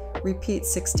space. Repeat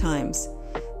 6 times.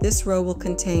 This row will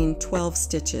contain 12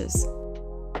 stitches.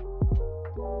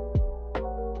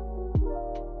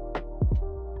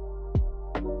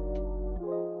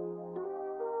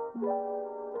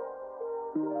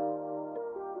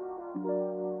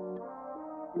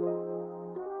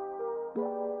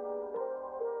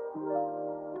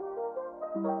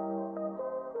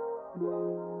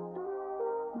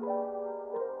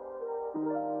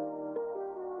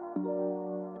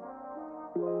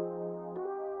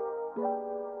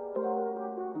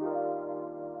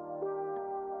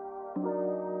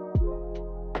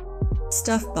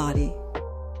 Stuff body.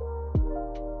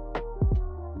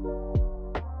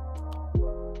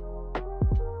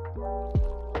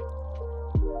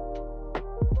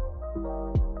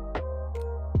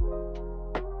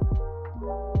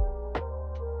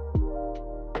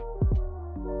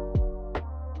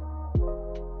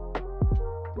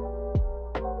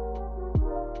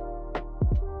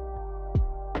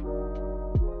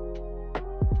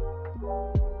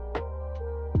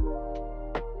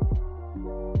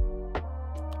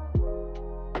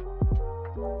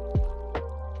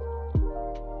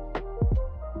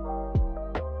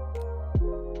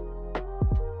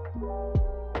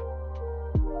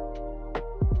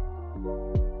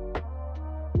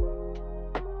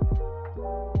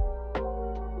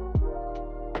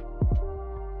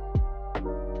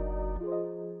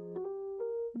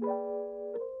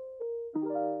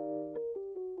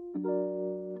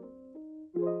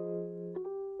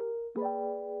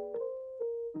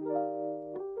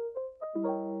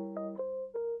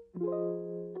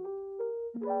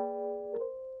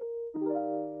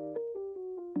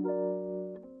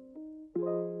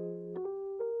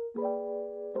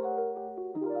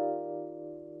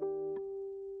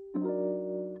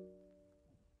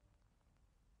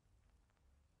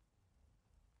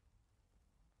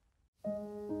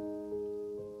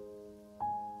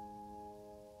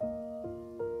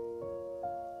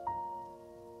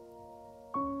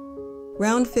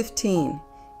 Round 15.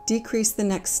 Decrease the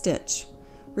next stitch.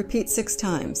 Repeat 6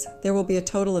 times. There will be a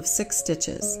total of 6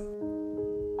 stitches.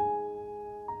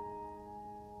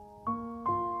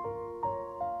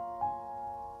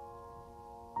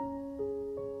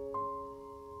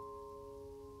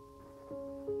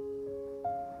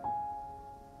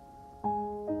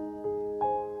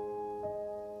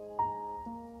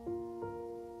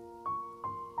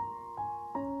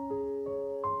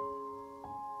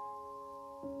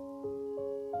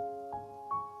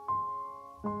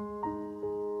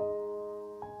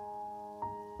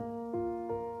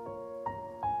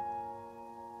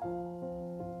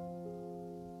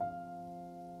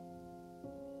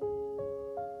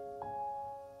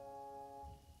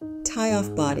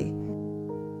 Tie-off body.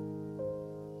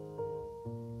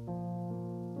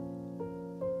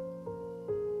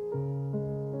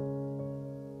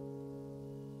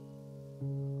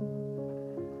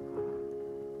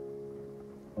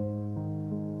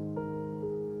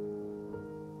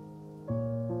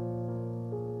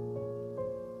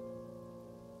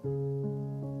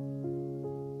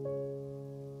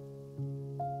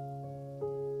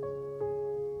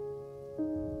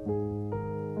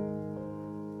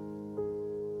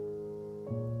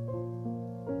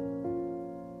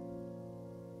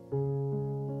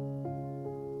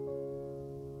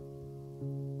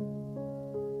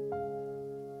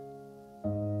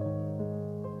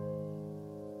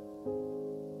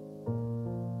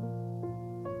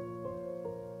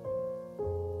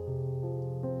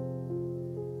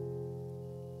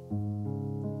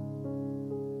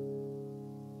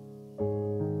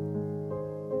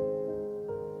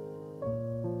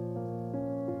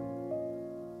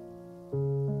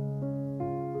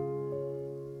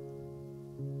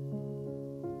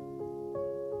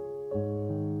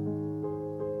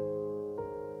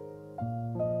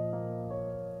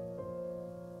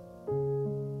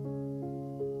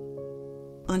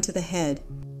 onto the head.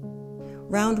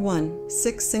 Round 1,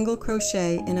 6 single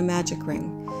crochet in a magic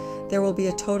ring. There will be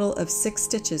a total of 6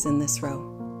 stitches in this row.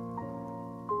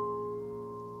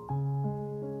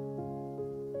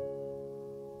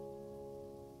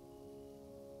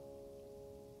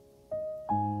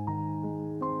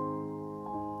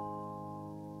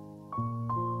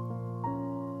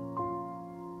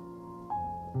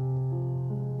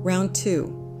 Round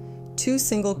 2, 2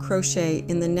 single crochet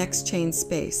in the next chain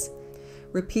space.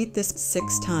 Repeat this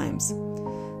 6 times.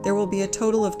 There will be a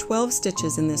total of 12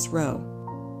 stitches in this row.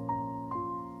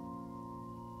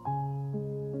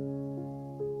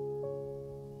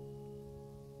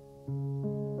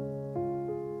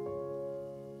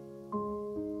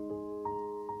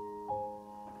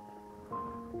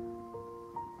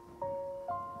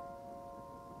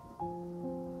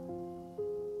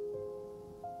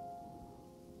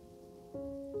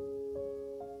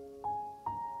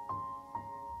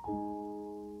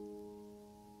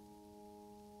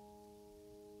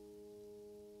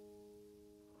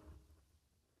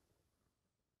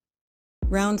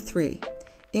 Round 3,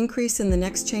 increase in the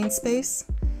next chain space,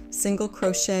 single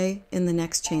crochet in the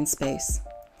next chain space.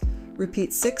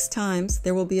 Repeat 6 times.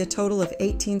 There will be a total of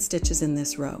 18 stitches in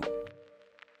this row.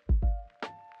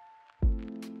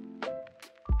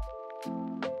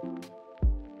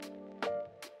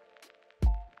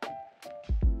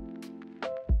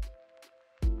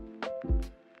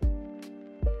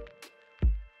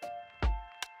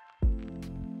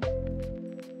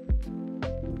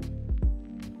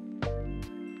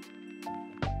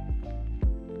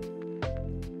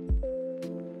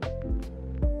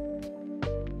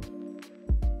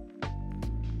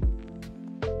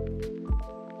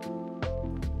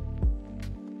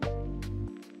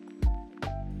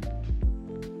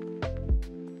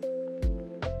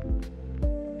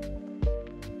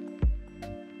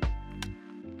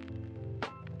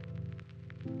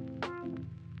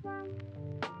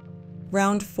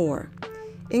 Round 4,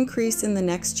 increase in the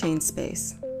next chain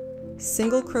space,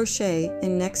 single crochet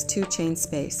in next 2 chain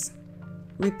space.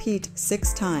 Repeat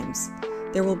 6 times.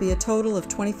 There will be a total of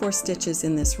 24 stitches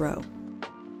in this row.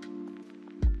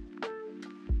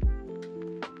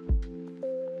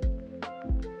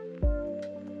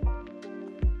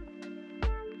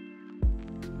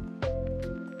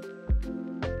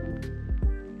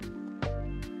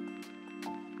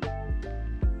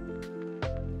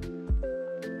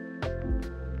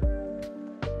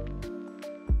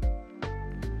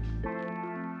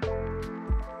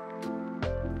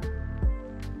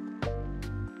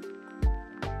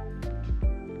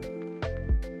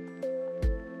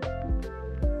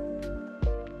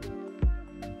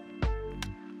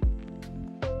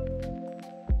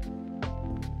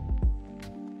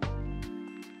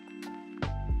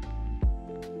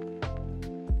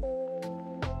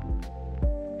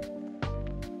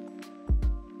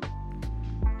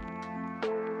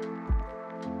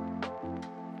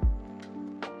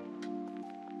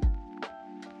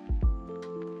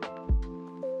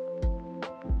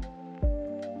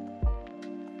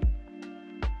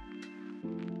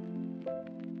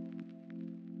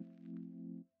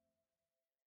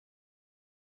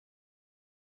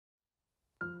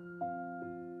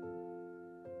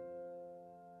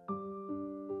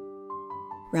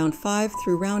 Round 5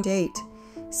 through round 8,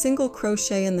 single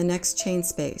crochet in the next chain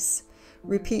space.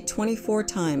 Repeat 24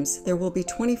 times. There will be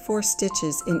 24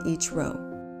 stitches in each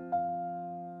row.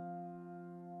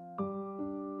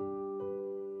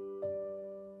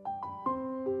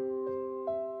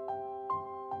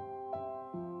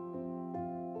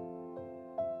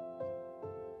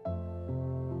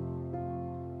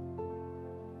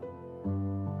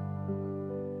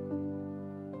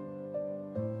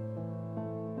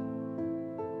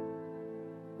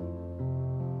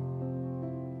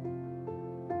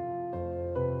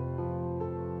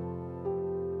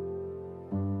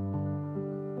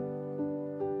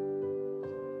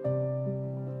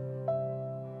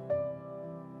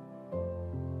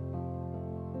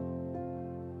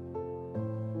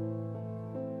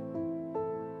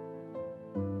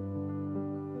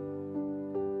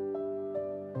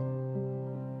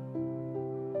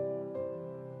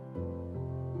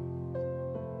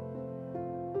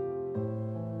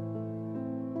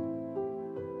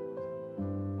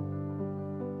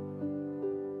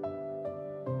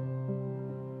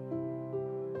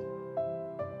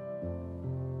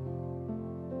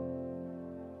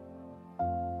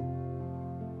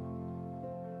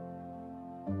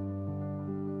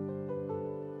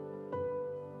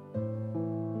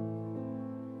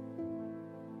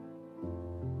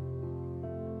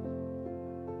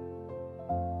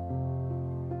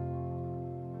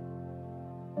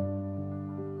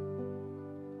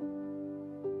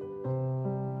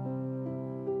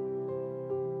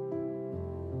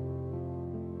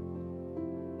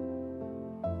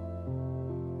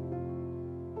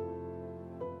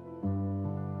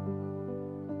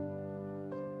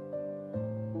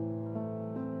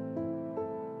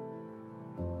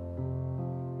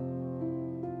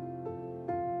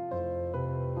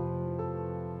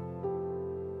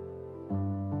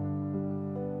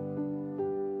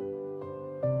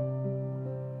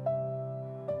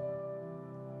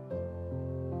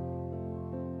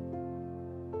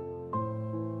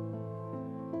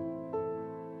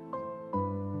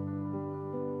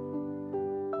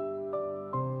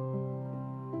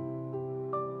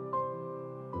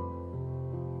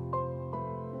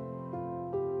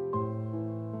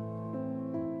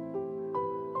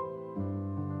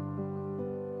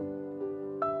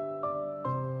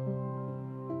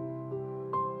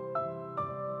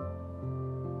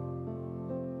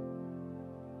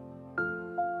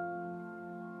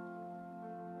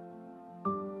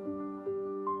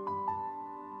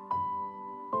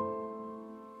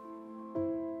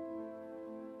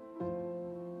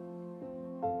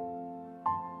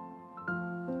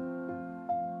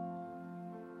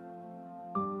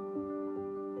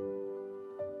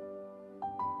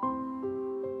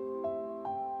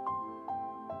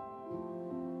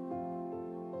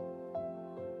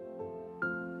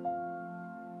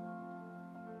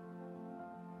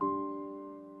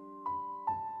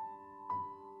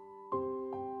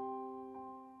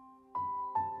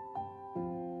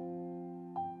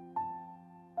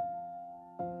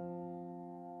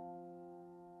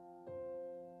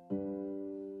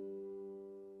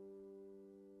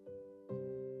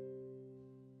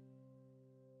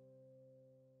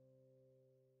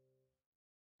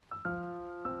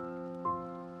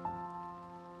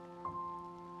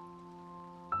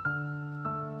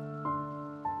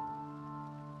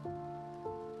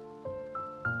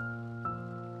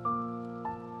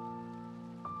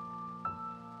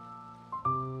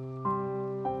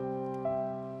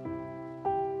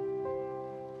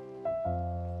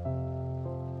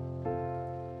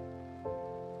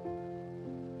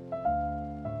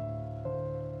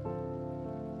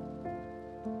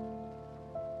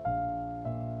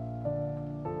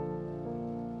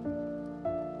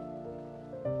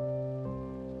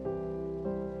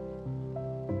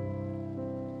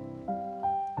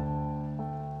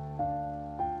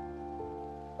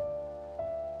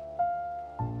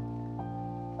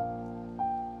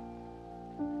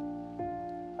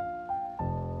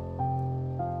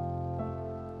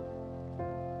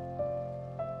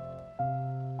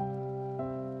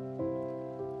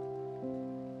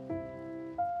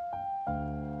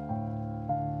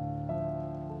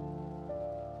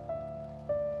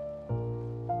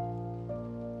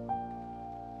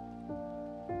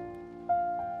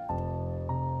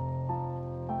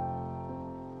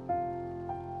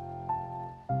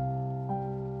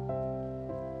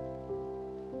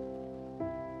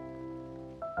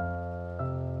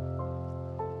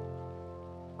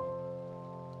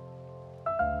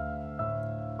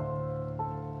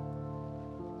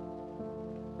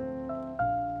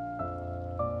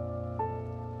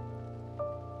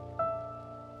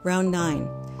 Round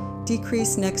 9.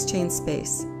 Decrease next chain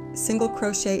space. Single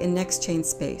crochet in next chain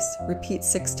space. Repeat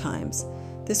 6 times.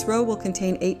 This row will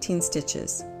contain 18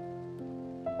 stitches.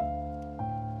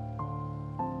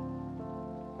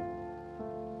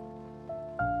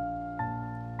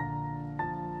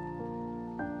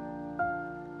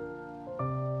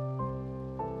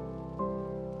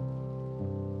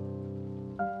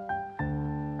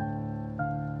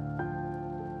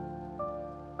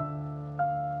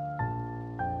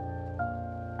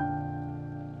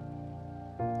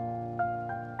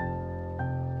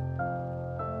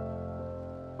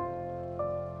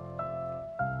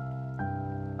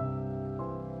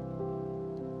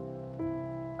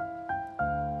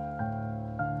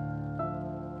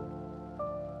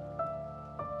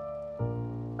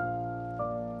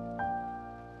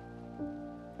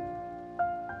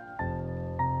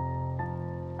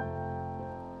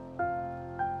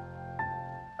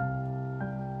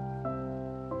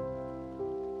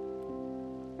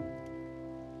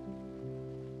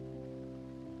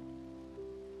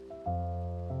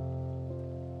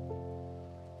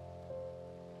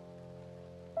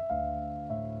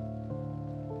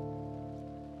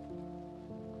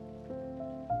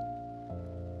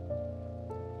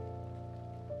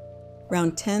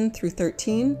 Round 10 through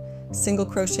 13, single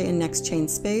crochet in next chain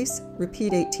space,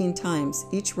 repeat 18 times.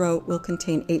 Each row will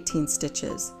contain 18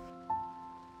 stitches.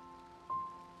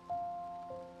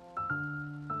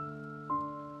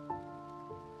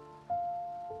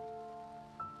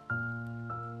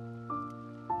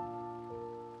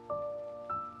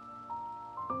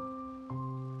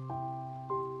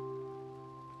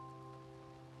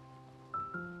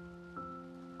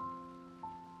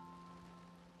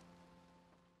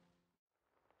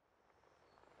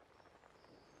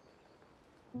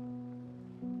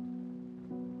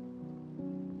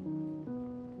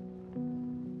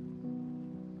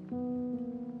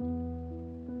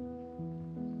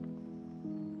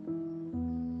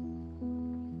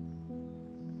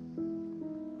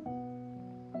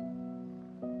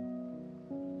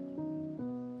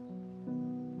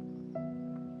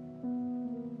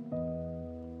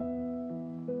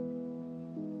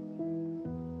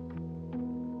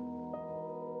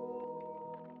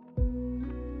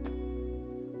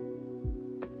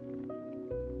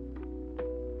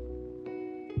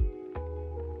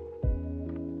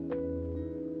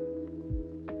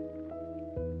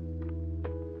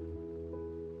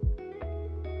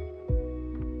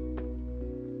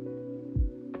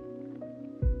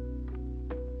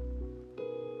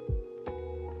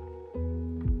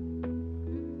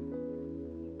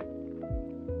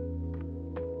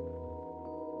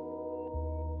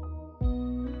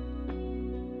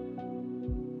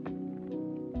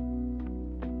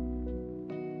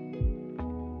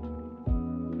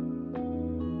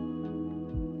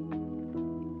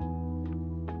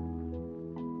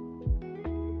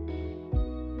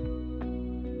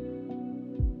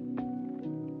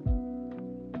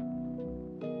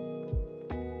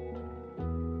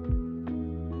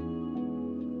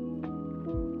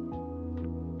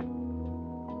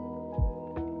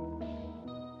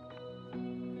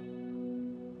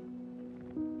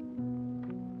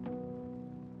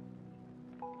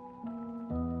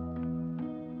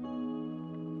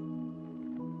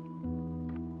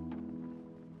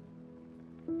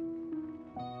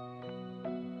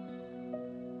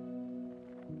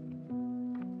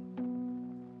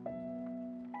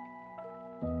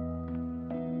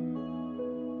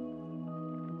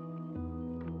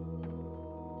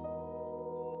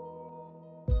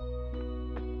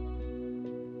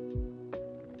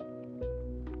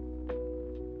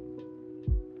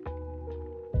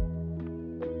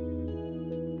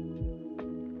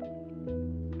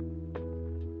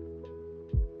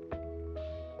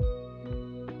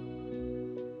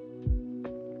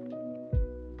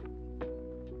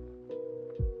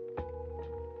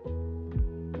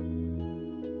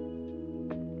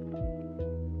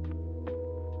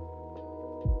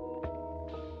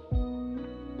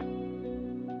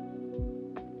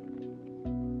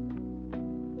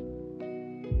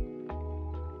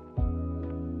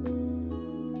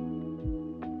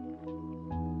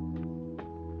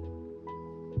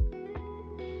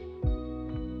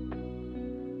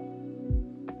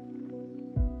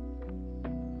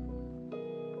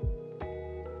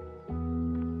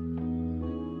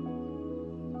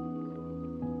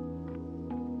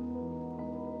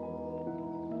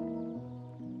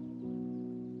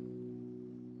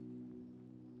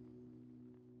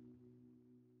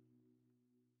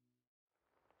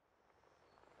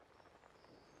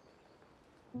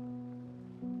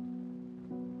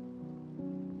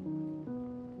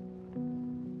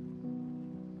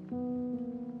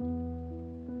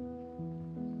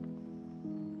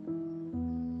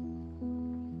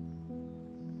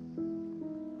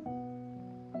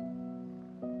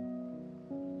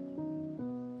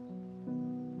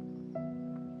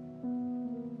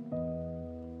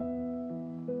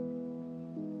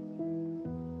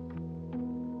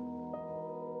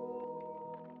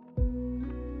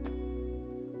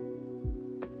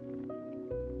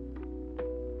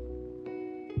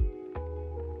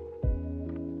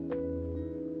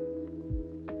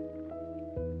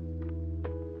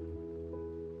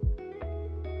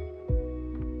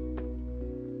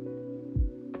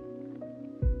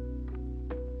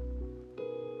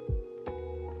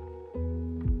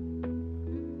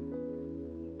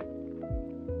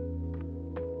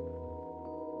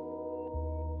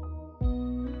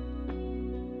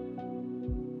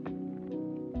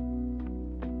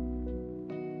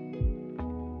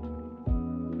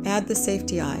 Add the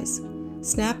safety eyes.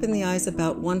 Snap in the eyes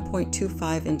about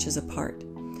 1.25 inches apart.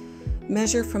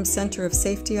 Measure from center of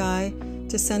safety eye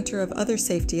to center of other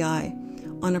safety eye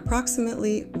on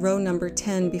approximately row number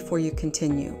 10 before you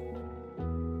continue.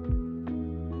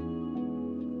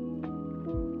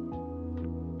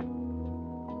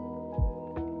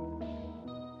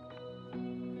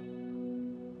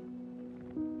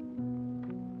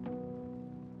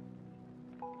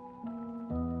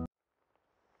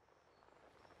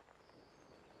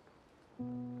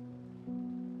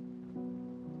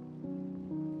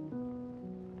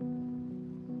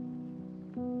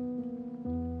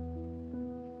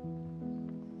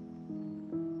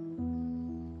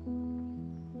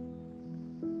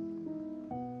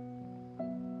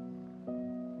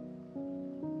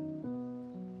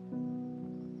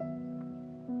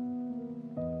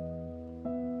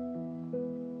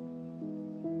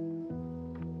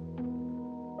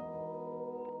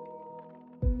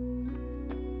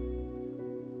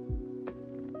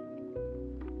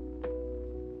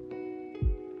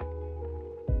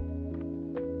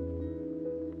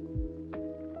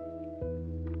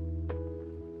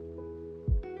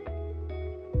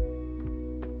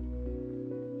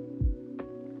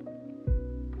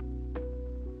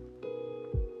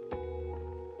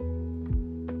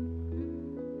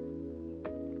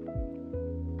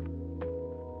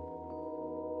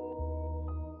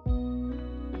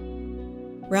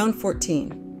 Round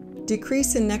 14.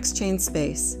 Decrease in next chain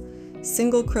space.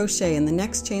 Single crochet in the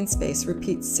next chain space,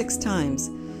 repeat 6 times.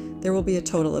 There will be a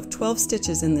total of 12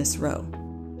 stitches in this row.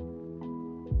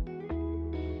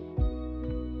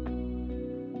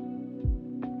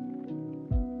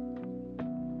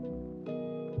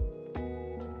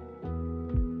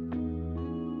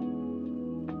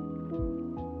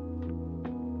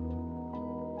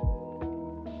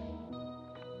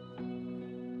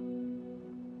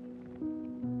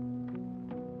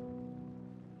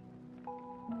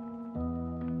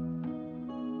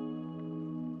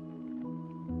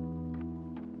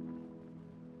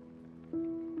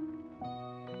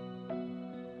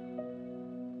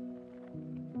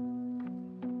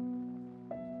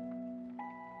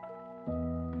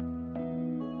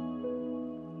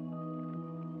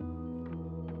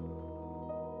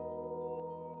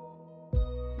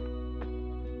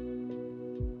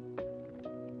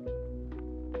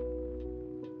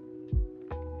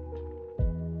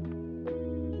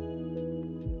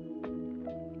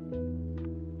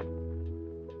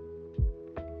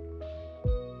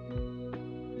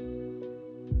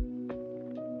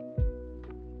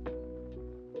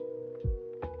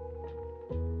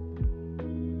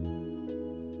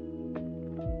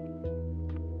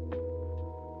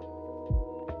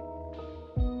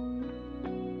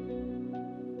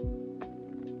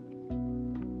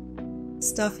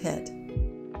 Stuff head.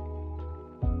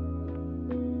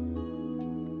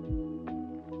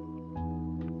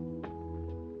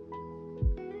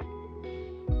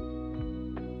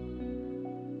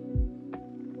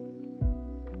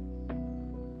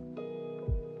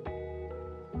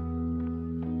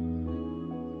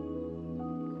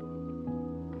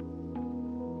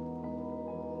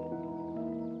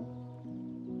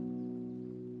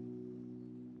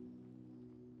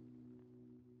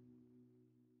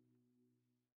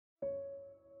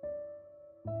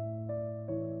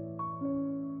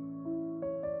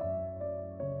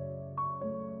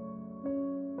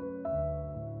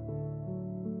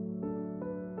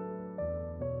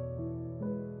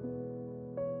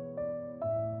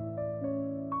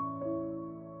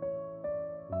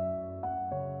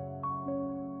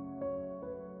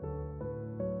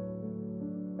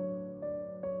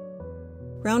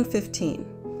 Round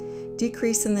 15.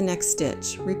 Decrease in the next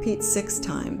stitch. Repeat 6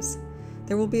 times.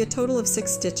 There will be a total of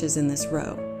 6 stitches in this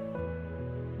row.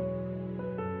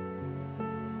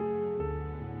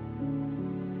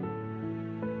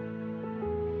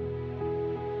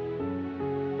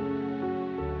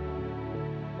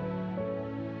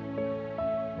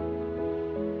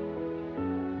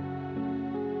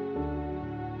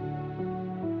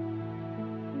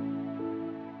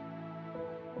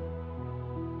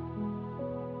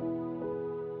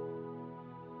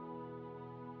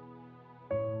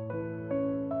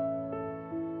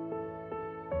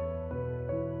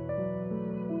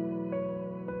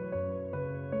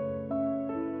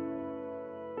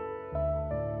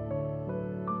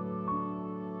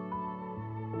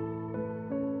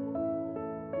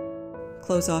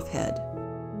 Close off head.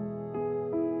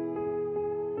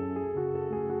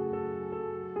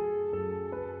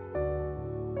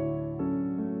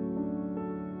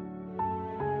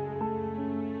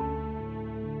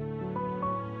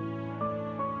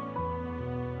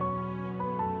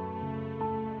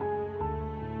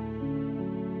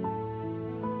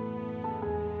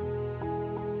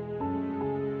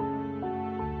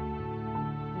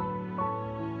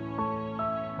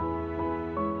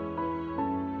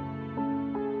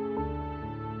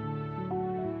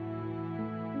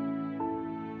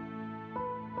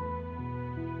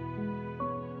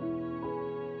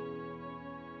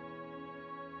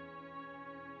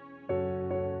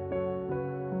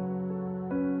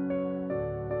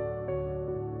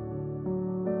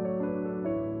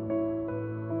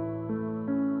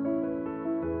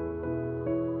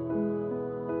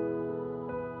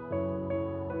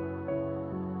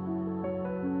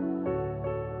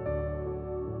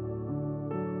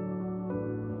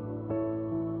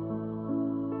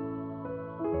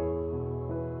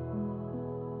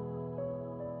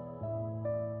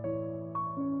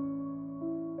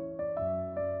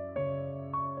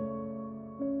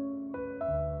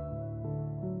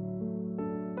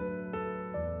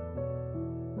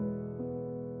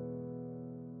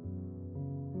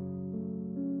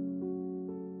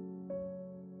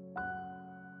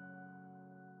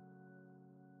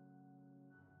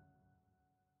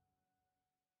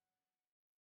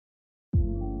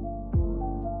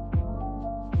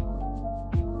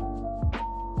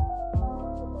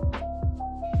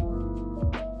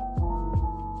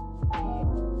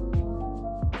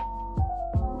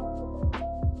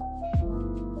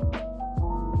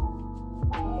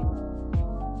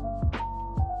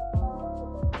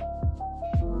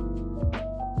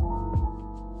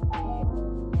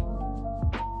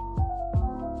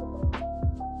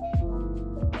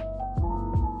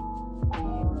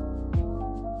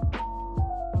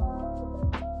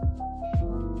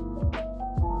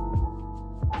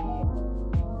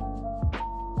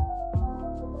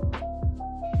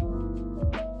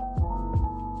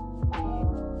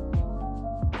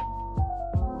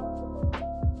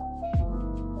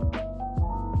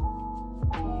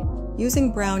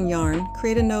 Using brown yarn,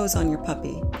 create a nose on your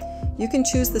puppy. You can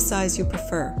choose the size you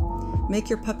prefer. Make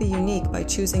your puppy unique by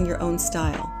choosing your own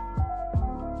style.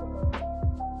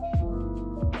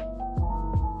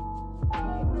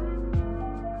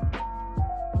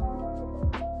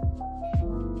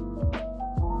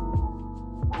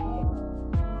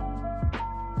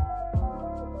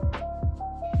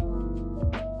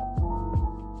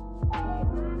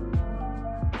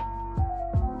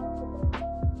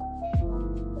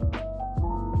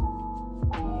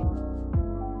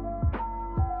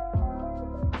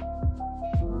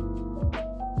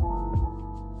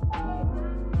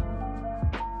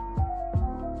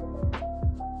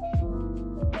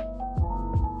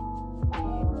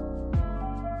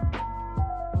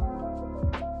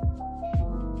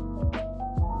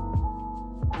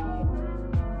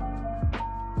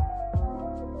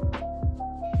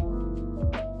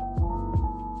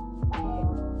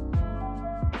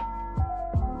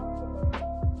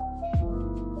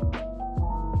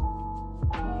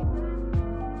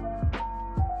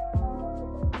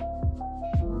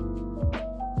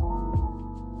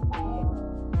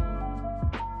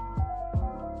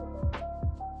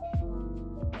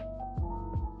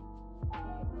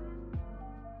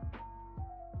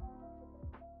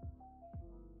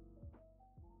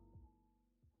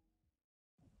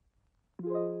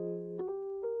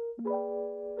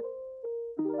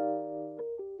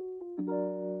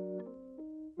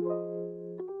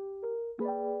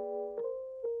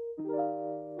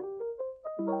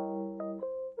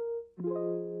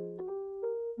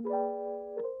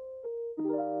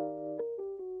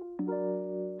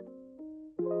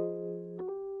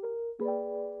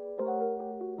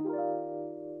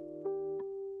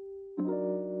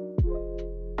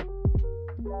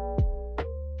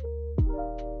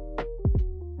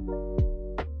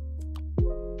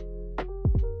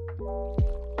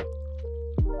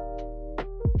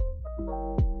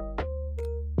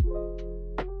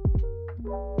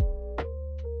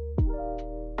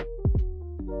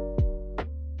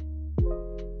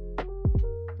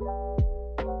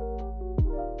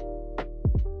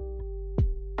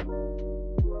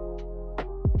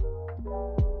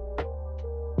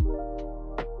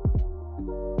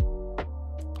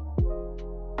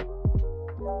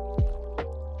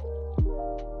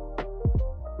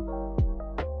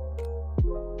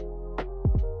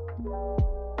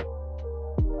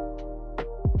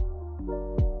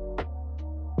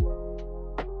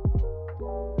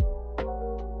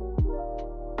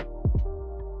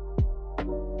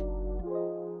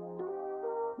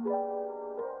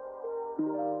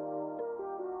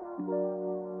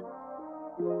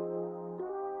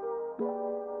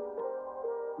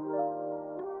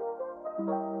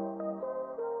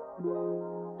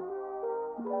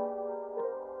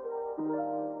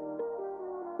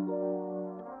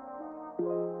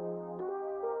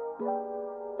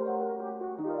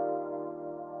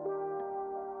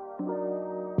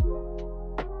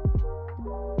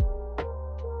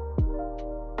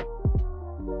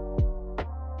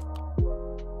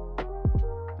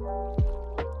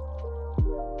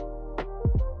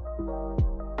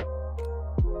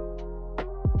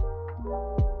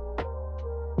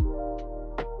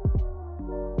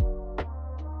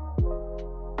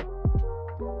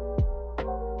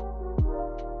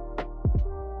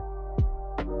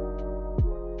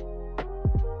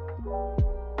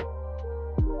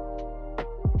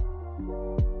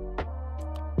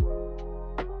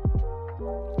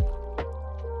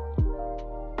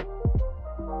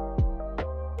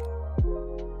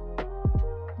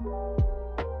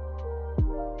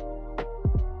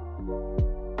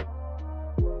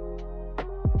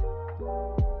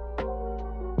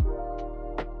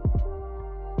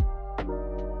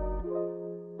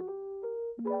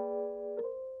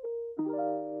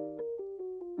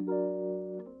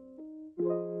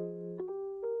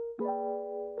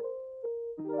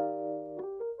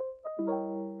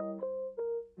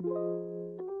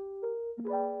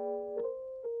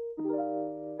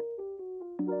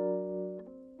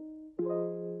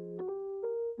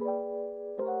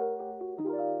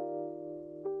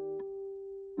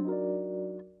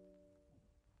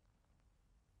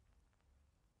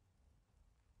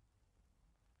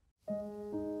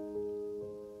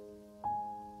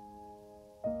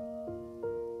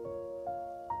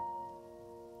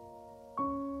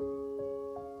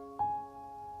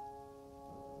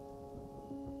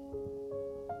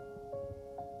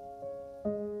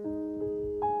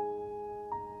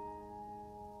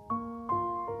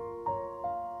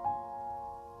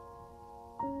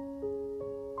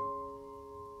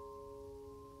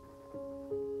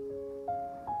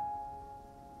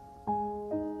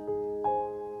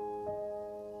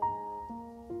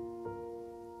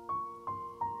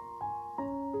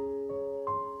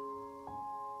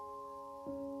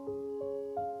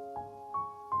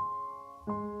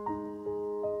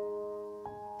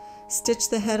 Stitch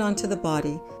the head onto the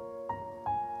body.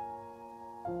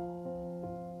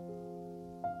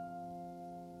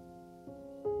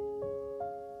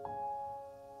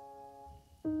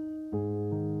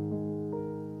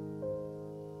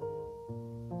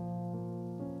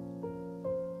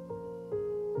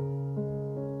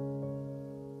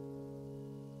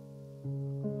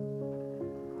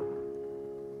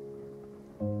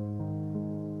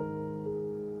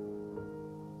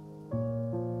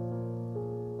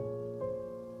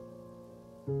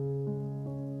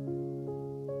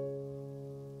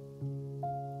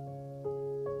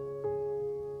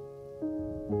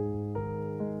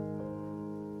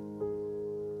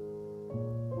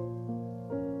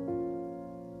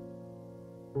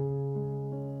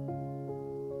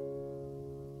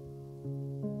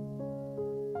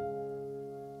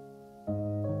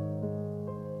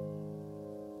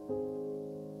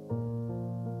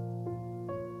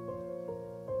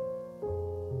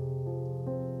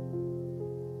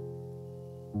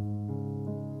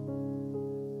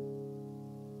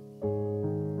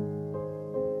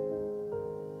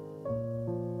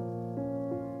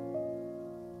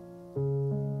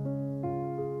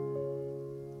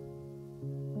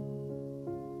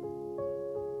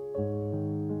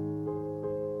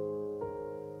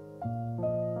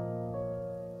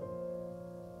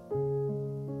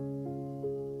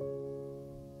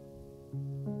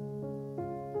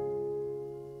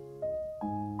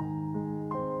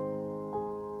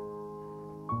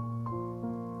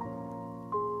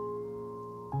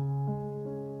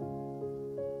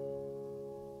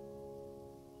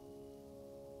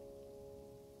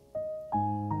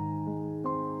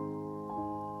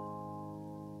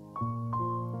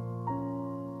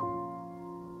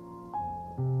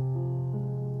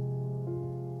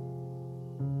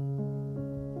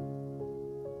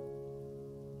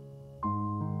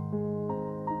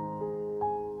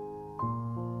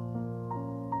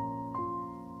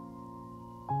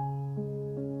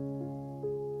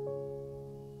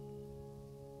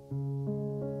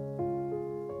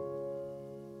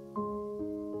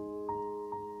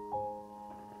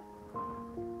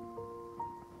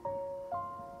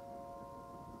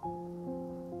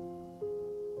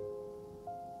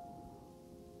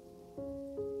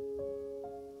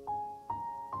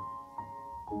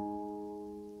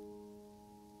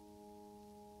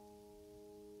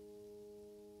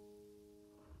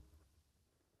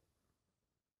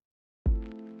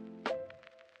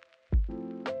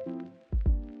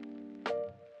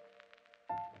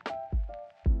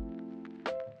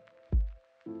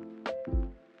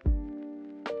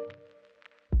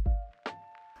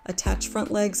 Attach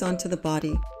front legs onto the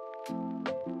body.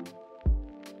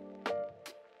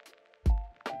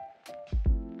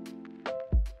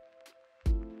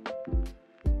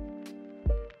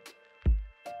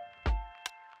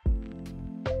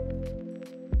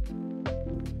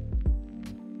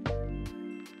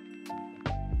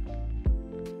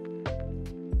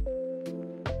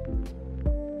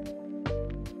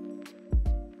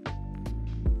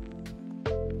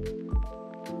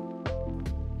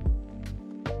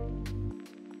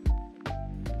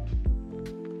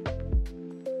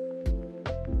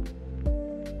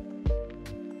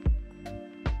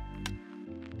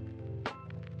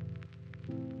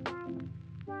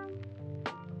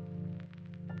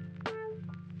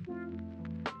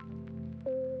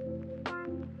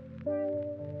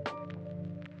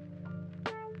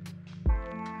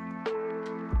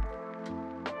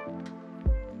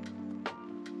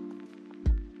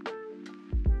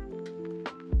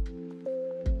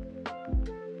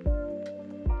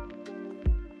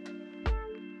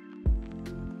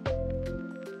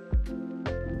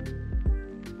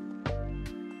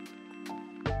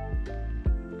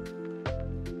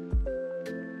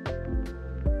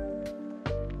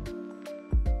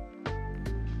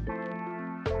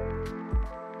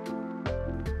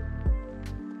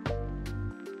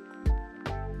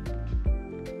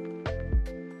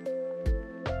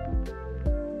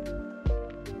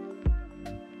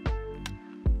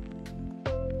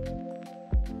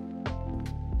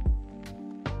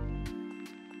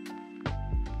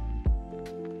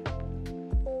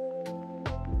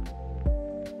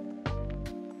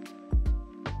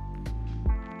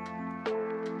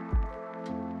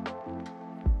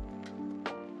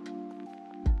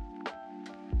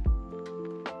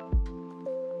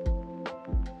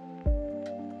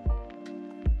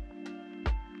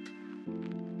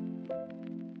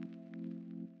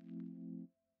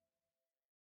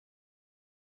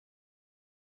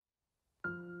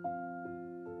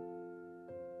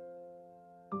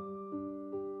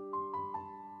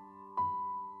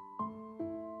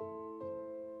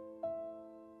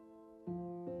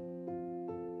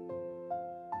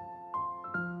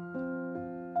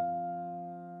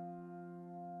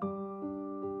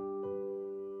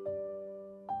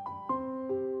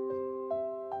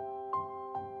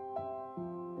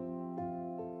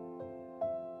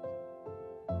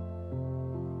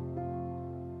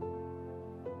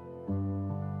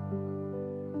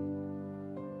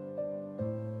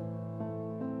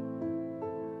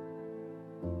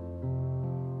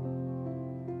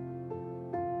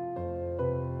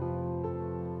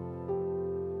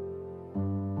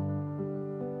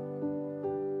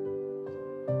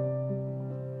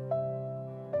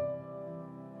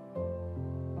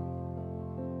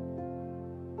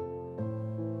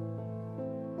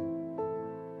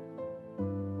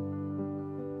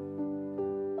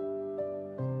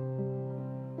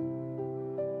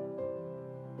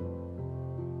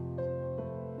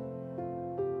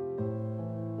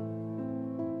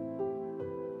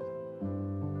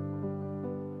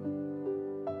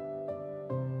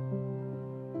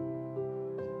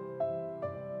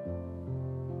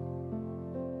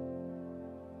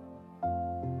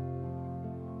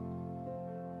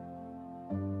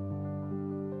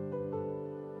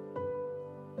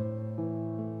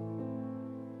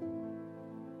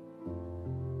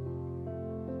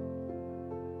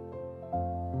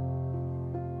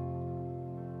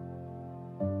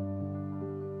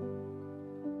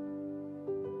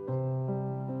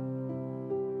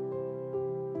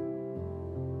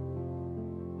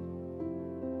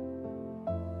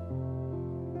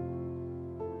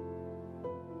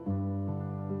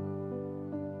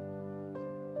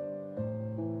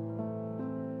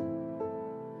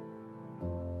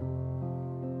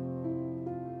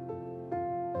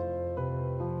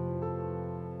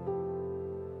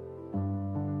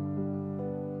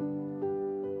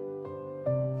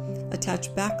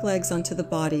 Attach back legs onto the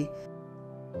body.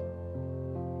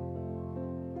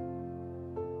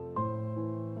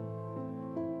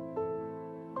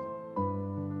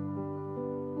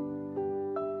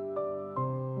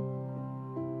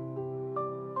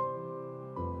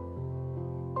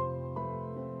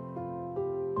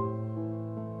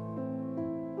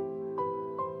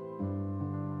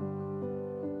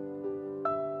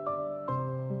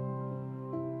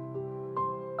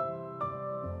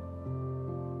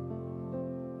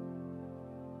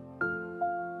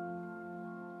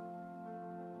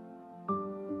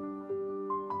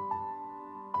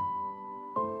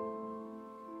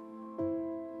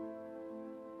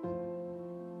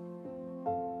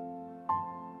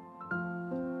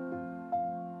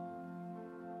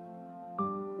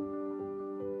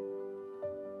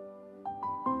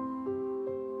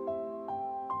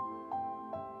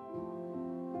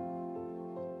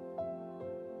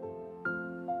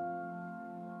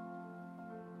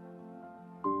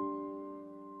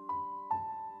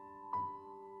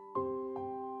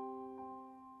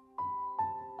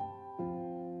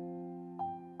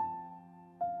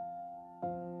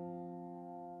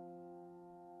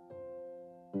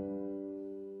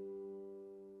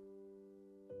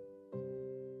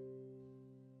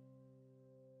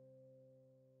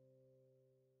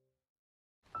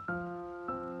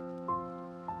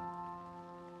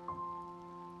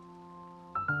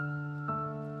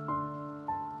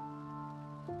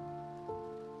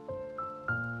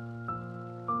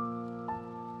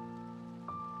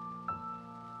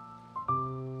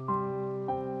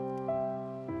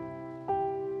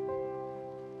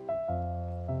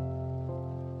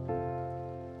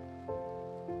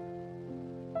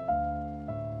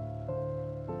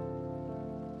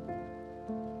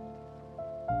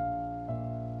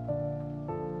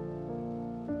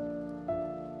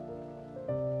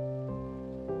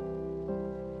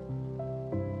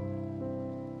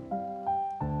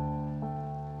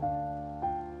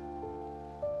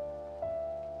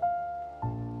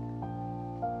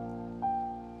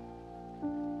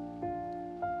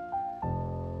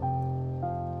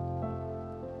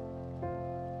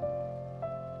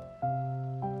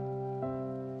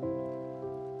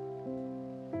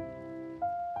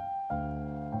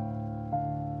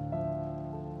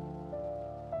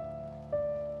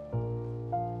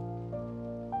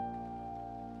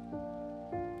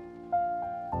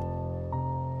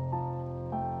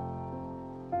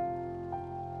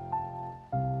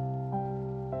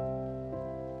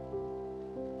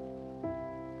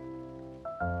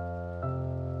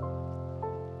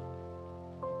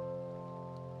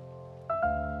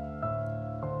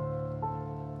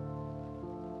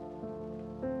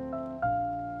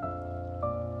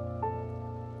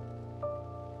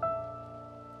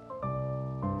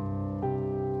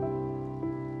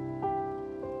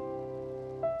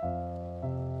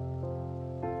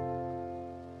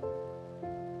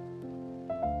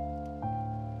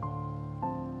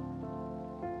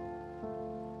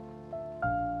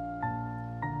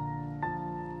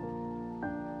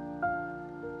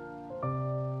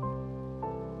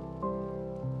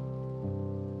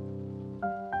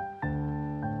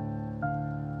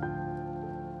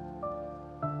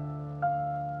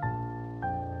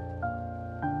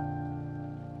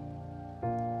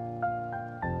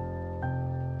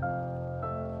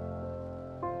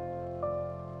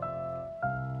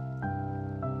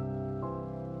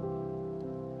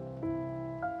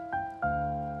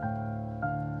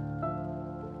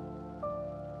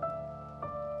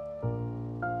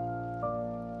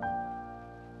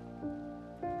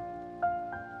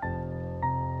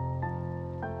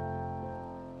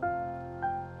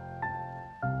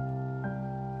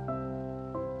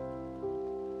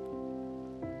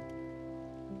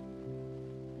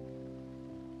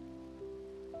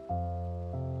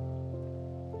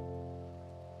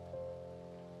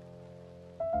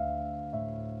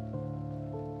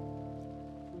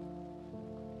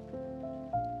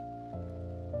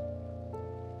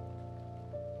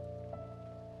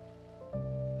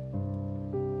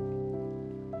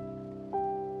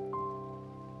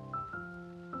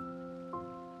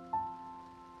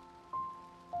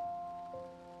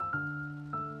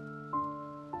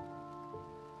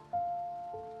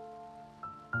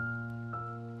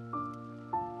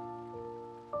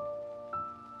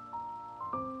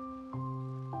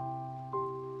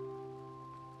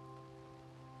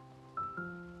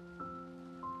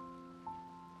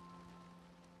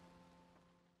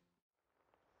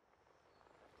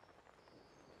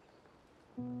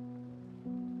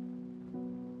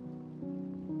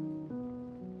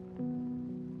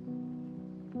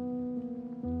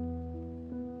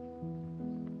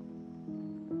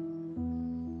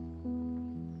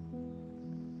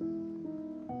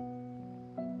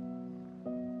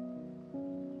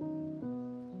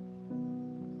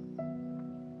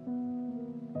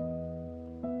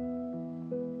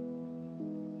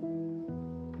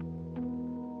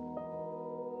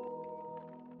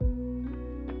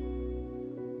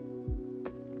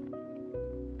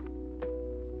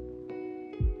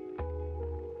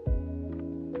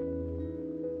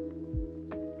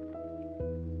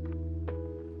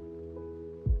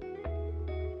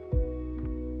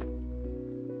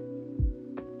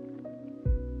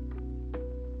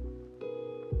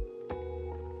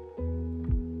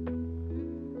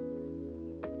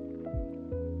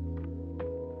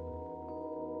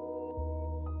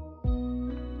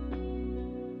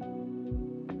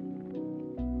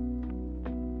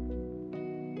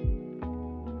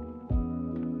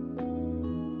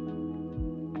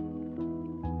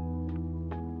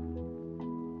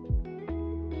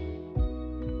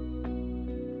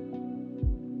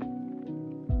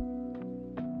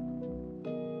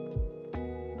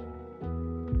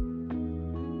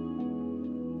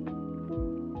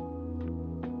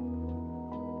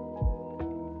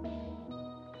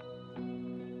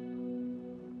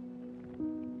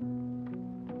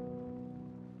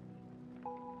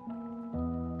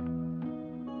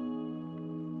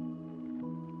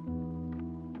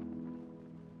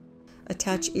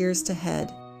 attach ears to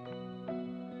head.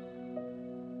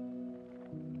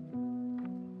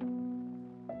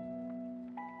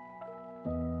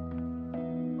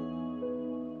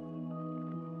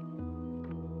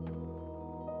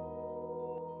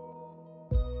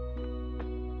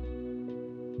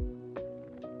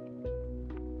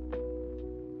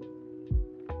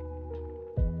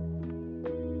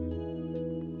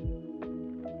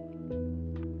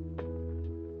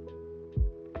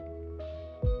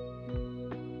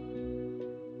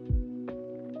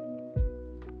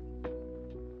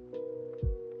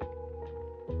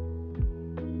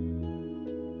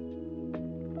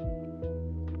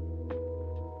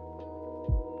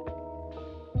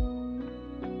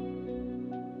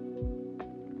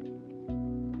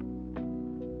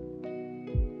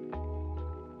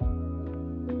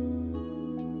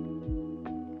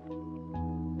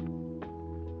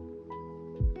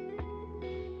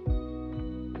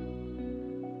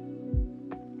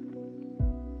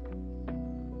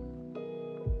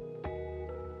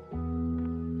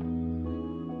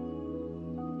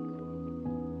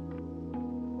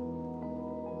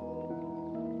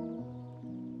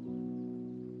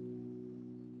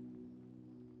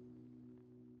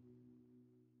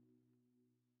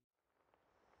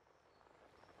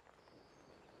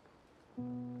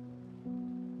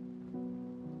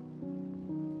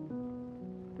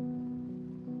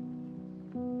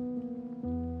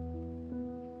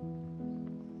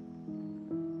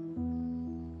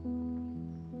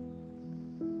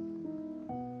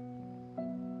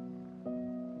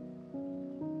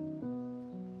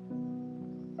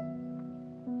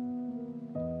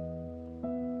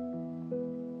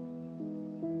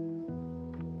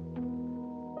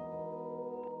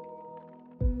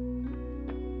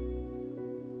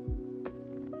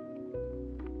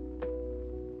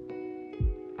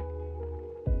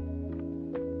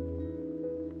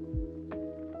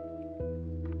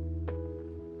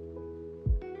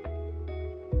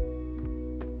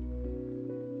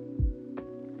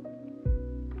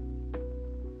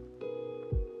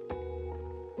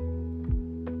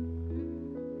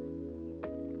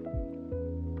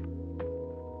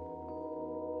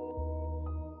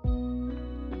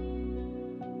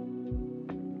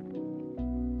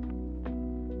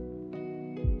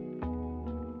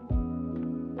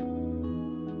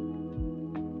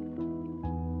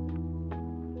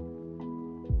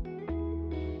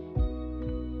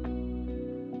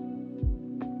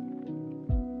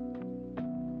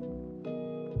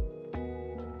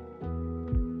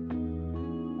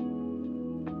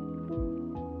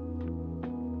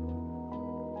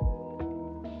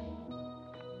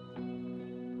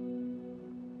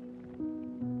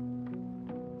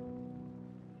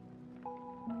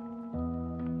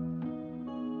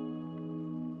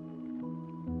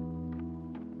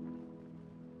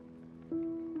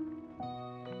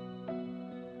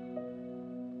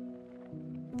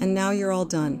 And now you're all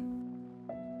done.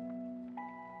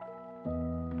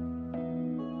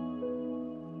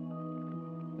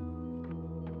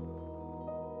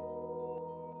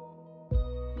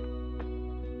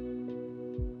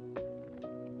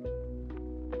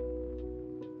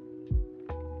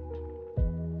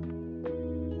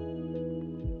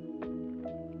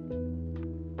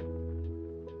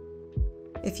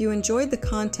 If you enjoyed the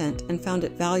content and found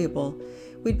it valuable,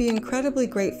 we'd be incredibly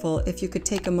grateful if you could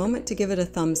take a moment to give it a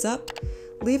thumbs up,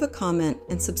 leave a comment,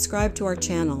 and subscribe to our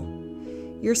channel.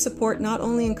 Your support not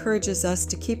only encourages us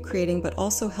to keep creating, but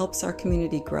also helps our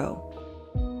community grow.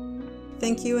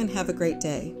 Thank you and have a great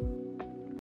day.